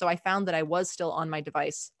comic. And so I found that I was still on my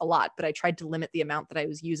device a lot, but I tried to limit the amount that I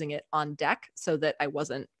was using it on deck so that I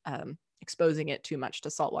wasn't exposing it too much to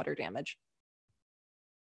saltwater damage.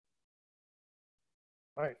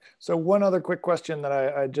 All right. So one other quick question that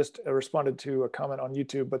I just responded to a comment on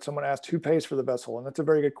YouTube, but someone asked who pays for the vessel, and that's a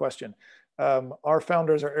very good question. Our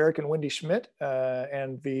founders are Eric and Wendy Schmidt,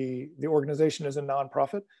 and the organization is a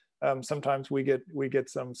nonprofit. Sometimes we get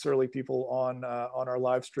some surly people on our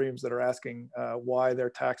live streams that are asking why their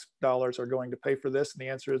tax dollars are going to pay for this, and the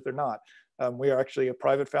answer is they're not. We are actually a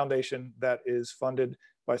private foundation that is funded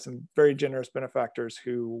by some very generous benefactors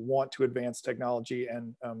who want to advance technology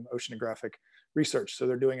and oceanographic research. So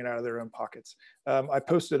they're doing it out of their own pockets. I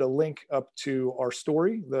posted a link up to our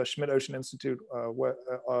story, the Schmidt Ocean Institute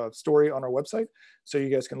story on our website. So you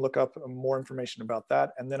guys can look up more information about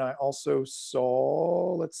that. And then I also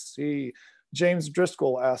saw, let's see, James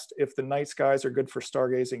Driscoll asked if the night skies are good for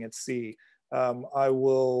stargazing at sea.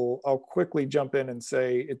 I'll quickly jump in and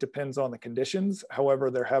say it depends on the conditions. However,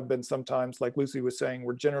 there have been some times, like Lucy was saying,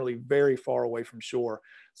 we're generally very far away from shore.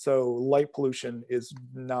 So light pollution is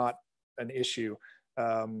not an issue.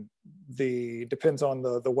 Depends on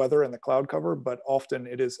the weather and the cloud cover, but often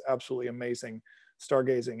it is absolutely amazing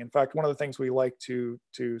stargazing. In fact, one of the things we like to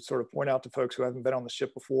sort of point out to folks who haven't been on the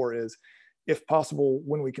ship before is, if possible,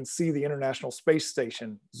 when we can see the International Space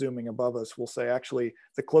Station zooming above us, we'll say actually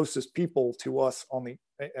the closest people to us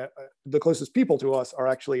are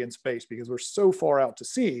actually in space, because we're so far out to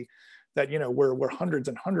sea that we're hundreds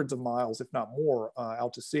and hundreds of miles, if not more,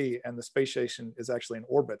 out to sea, and the space station is actually in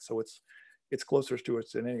orbit, so it's closer to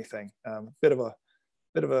us than anything.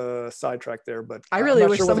 Bit of a sidetrack there, but I really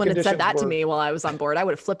wish someone had said that to me while I was on board. I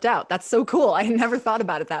would have flipped out. That's so cool. I had never thought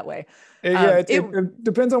about it that way. Yeah, it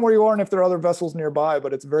depends on where you are and if there are other vessels nearby,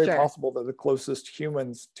 but it's very Sure. possible that the closest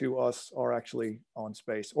humans to us are actually on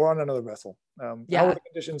space or on another vessel. Yeah. How are the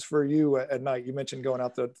conditions for you at night? You mentioned going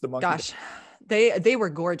out to the monkey. Gosh, they were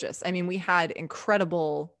gorgeous. I mean, we had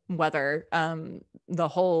incredible weather the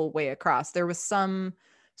whole way across. There was some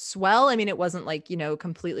swell. I mean, it wasn't like,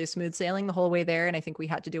 completely smooth sailing the whole way there. And I think we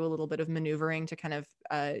had to do a little bit of maneuvering to kind of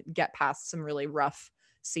get past some really rough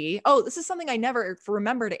sea. Oh, this is something I never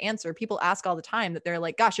remember to answer. People ask all the time that they're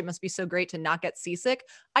like, gosh, it must be so great to not get seasick.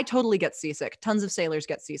 I totally get seasick. Tons of sailors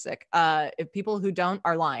get seasick. If people who don't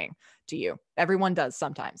are lying to you. Everyone does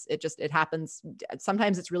sometimes. It happens.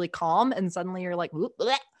 Sometimes it's really calm and suddenly you're like, whoop,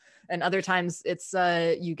 bleh. And other times it's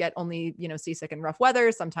you get only seasick in rough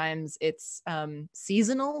weather. Sometimes it's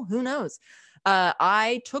seasonal. Who knows?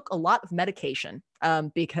 I took a lot of medication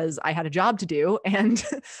because I had a job to do, and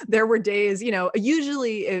there were days.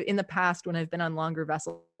 Usually in the past when I've been on longer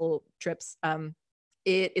vessel trips,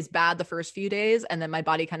 it is bad the first few days, and then my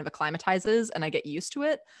body kind of acclimatizes and I get used to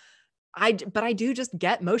it. But I do just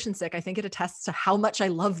get motion sick. I think it attests to how much I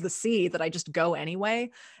love the sea that I just go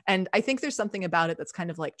anyway. And I think there's something about it that's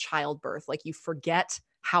kind of like childbirth. Like you forget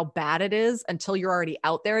how bad it is until you're already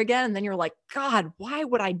out there again. And then you're like, God, why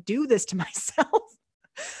would I do this to myself?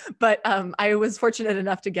 But I was fortunate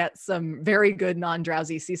enough to get some very good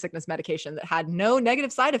non-drowsy seasickness medication that had no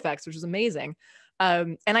negative side effects, which was amazing.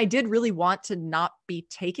 And I did really want to not be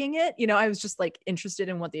taking it. I was just like interested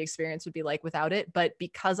in what the experience would be like without it. But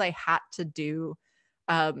because I had to do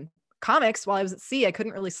comics while I was at sea, I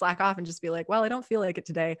couldn't really slack off and just be like, well, I don't feel like it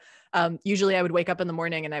today. Usually I would wake up in the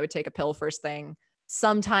morning and I would take a pill first thing.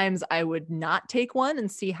 Sometimes I would not take one and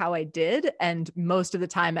see how I did. And most of the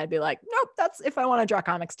time I'd be like, nope, that's if I want to draw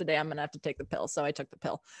comics today, I'm going to have to take the pill. So I took the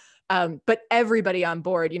pill. But everybody on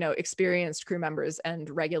board, experienced crew members and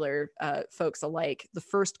regular folks alike, the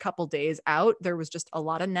first couple days out, there was just a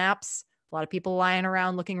lot of naps, a lot of people lying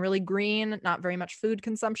around looking really green, not very much food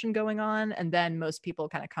consumption going on. And then most people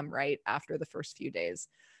kind of come right after the first few days.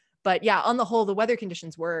 But yeah, on the whole, the weather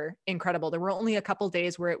conditions were incredible. There were only a couple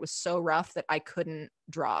days where it was so rough that I couldn't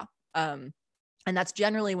draw. And that's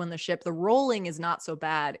generally when the rolling is not so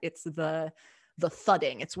bad. It's the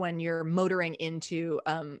thudding. It's when you're motoring into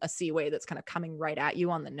a seaway that's kind of coming right at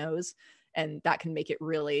you on the nose. And that can make it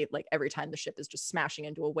really, like, every time the ship is just smashing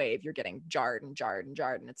into a wave, you're getting jarred and jarred and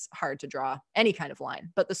jarred, and it's hard to draw any kind of line.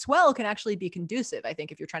 But the swell can actually be conducive. I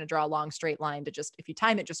think if you're trying to draw a long straight line, if you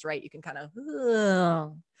time it just right, you can kind of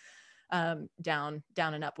down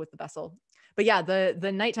and up with the vessel. But yeah,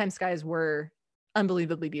 the nighttime skies were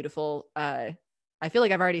unbelievably beautiful. I feel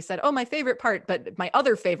like I've already said, my favorite part, but my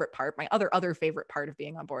other favorite part of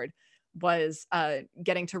being on board was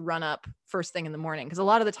getting to run up first thing in the morning. Because a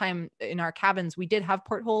lot of the time in our cabins, we did have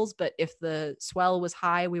portholes, but if the swell was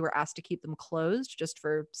high, we were asked to keep them closed just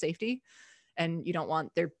for safety. And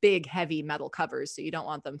they're big, heavy metal covers, so you don't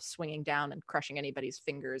want them swinging down and crushing anybody's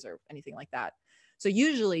fingers or anything like that. So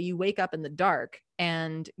usually you wake up in the dark,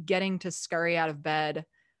 and getting to scurry out of bed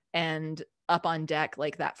and up on deck,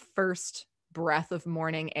 like that first breath of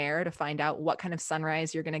morning air to find out what kind of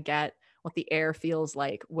sunrise you're going to get, what the air feels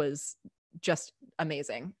like, was just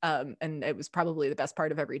amazing. And it was probably the best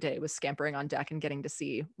part of every day, was scampering on deck and getting to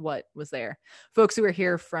see what was there. Folks who are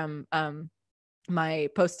here from my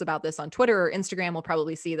posts about this on Twitter or Instagram will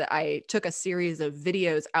probably see that I took a series of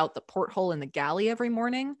videos out the porthole in the galley every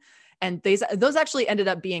morning. And those actually ended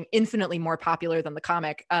up being infinitely more popular than the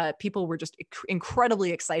comic. People were just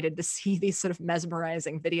incredibly excited to see these sort of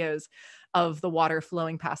mesmerizing videos of the water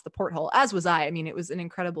flowing past the porthole, as was I. I mean, it was an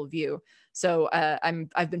incredible view. So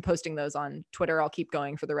I've been posting those on Twitter. I'll keep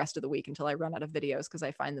going for the rest of the week until I run out of videos, because I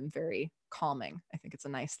find them very calming. I think it's a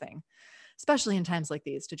nice thing, especially in times like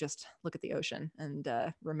these, to just look at the ocean and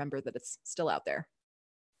remember that it's still out there.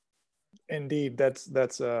 Indeed,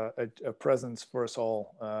 that's a presence for us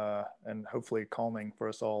all, and hopefully calming for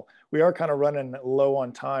us all. We are kind of running low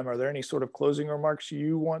on time. Are there any sort of closing remarks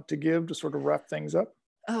you want to give to sort of wrap things up?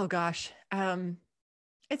 Oh gosh,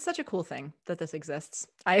 it's such a cool thing that this exists.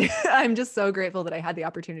 I'm just so grateful that I had the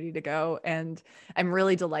opportunity to go, and I'm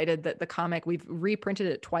really delighted that the comic, we've reprinted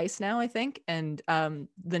it twice now, I think, and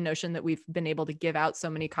the notion that we've been able to give out so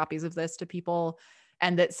many copies of this to people.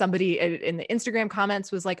 And that somebody in the Instagram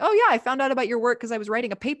comments was like, oh yeah, I found out about your work because I was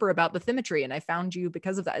writing a paper about bathymetry and I found you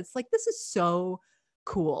because of that. It's like, this is so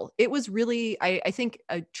cool. It was really, I think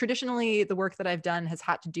traditionally the work that I've done has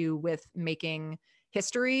had to do with making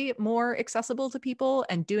history more accessible to people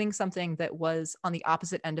and doing something that was on the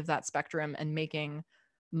opposite end of that spectrum and making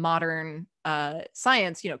modern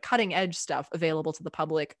science, cutting edge stuff available to the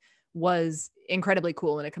public, was incredibly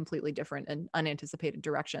cool in a completely different and unanticipated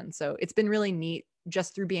direction. So it's been really neat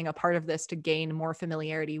just through being a part of this to gain more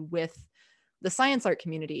familiarity with the science art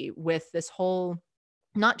community, with this whole,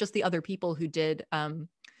 not just the other people who did,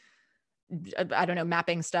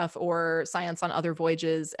 mapping stuff or science on other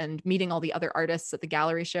voyages, and meeting all the other artists at the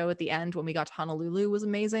gallery show at the end when we got to Honolulu was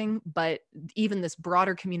amazing, but even this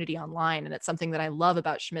broader community online. And it's something that I love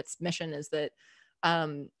about Schmidt's mission, is that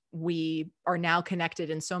we are now connected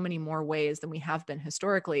in so many more ways than we have been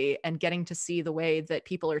historically, and getting to see the way that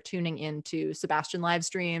people are tuning into Sebastian live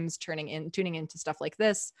streams, tuning into stuff like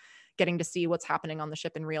this, getting to see what's happening on the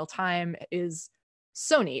ship in real time is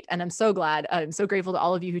so neat. And I'm so glad. I'm so grateful to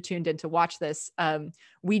all of you who tuned in to watch this. I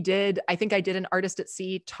think I did an Artist at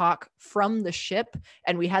Sea talk from the ship,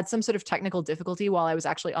 and we had some sort of technical difficulty while I was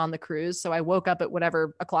actually on the cruise. So I woke up at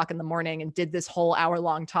whatever o'clock in the morning and did this whole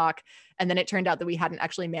hour-long talk. And then it turned out that we hadn't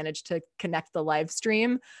actually managed to connect the live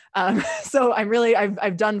stream. So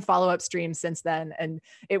I've done follow-up streams since then. And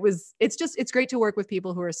it's great to work with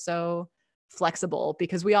people who are so flexible,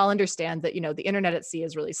 because we all understand that, the internet at sea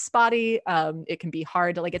is really spotty. It can be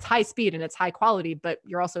hard to, it's high speed and it's high quality, but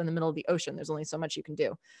you're also in the middle of the ocean. There's only so much you can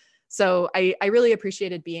do. So I really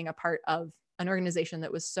appreciated being a part of an organization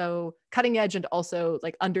that was so cutting edge and also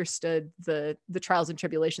understood the trials and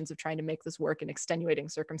tribulations of trying to make this work in extenuating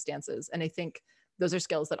circumstances. And I think those are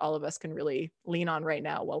skills that all of us can really lean on right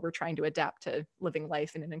now while we're trying to adapt to living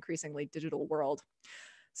life in an increasingly digital world.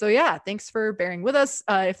 So yeah, thanks for bearing with us.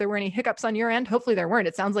 If there were any hiccups on your end, hopefully there weren't.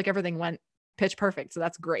 It sounds like everything went pitch perfect. So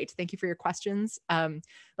that's great. Thank you for your questions.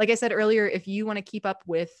 Like I said earlier, if you want to keep up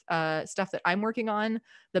with stuff that I'm working on,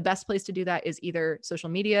 the best place to do that is either social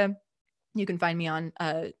media. You can find me on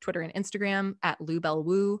Twitter and Instagram at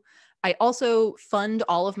LouBellWoo. I also fund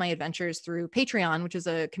all of my adventures through Patreon, which is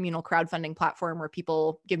a communal crowdfunding platform where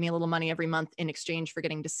people give me a little money every month in exchange for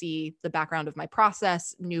getting to see the background of my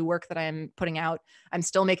process, new work that I'm putting out. I'm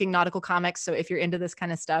still making nautical comics. So if you're into this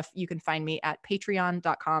kind of stuff, you can find me at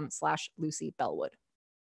patreon.com/LucyBellwood.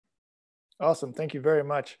 Awesome. Thank you very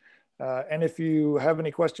much. And if you have any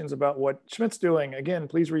questions about what Schmidt's doing, again,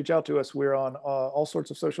 please reach out to us. We're on all sorts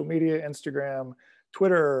of social media, Instagram,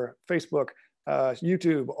 Twitter, Facebook,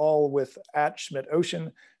 YouTube, all with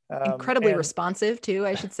 @SchmidtOcean. Incredibly responsive too,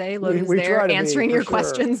 I should say. Logan's we there try answering be, your sure.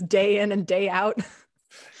 questions day in and day out.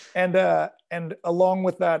 And along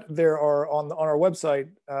with that, there are on our website,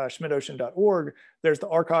 schmidtocean.org, there's the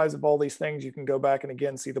archives of all these things. You can go back and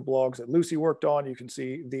again, see the blogs that Lucy worked on. You can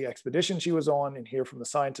see the expedition she was on and hear from the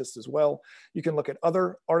scientists as well. You can look at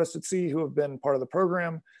other artists at sea who have been part of the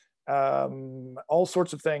program, all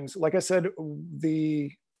sorts of things. Like I said,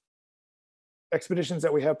 the expeditions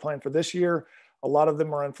that we have planned for this year, a lot of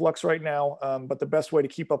them are in flux right now, but the best way to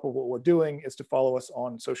keep up with what we're doing is to follow us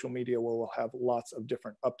on social media, where we'll have lots of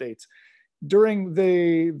different updates. During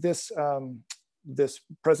this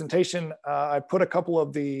presentation, I put a couple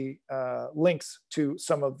of the links to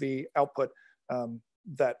some of the output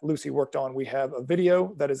that Lucy worked on. We have a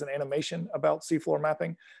video that is an animation about seafloor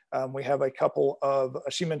mapping. We have a couple of,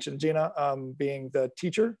 she mentioned Gina being the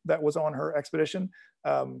teacher that was on her expedition.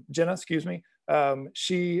 Jenna, excuse me.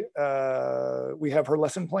 We have her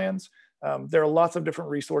lesson plans. There are lots of different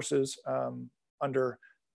resources under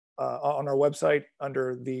on our website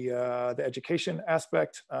under the education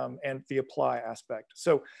aspect and the apply aspect.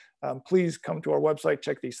 So please come to our website,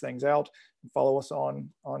 check these things out, and follow us on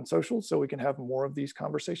social so we can have more of these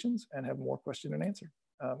conversations and have more question and answer.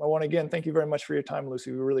 I want to again thank you very much for your time,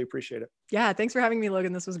 Lucy. We really appreciate it. Yeah, thanks for having me,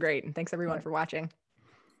 Logan. This was great. And thanks everyone for watching.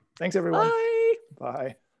 Thanks everyone. Bye.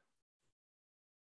 Bye.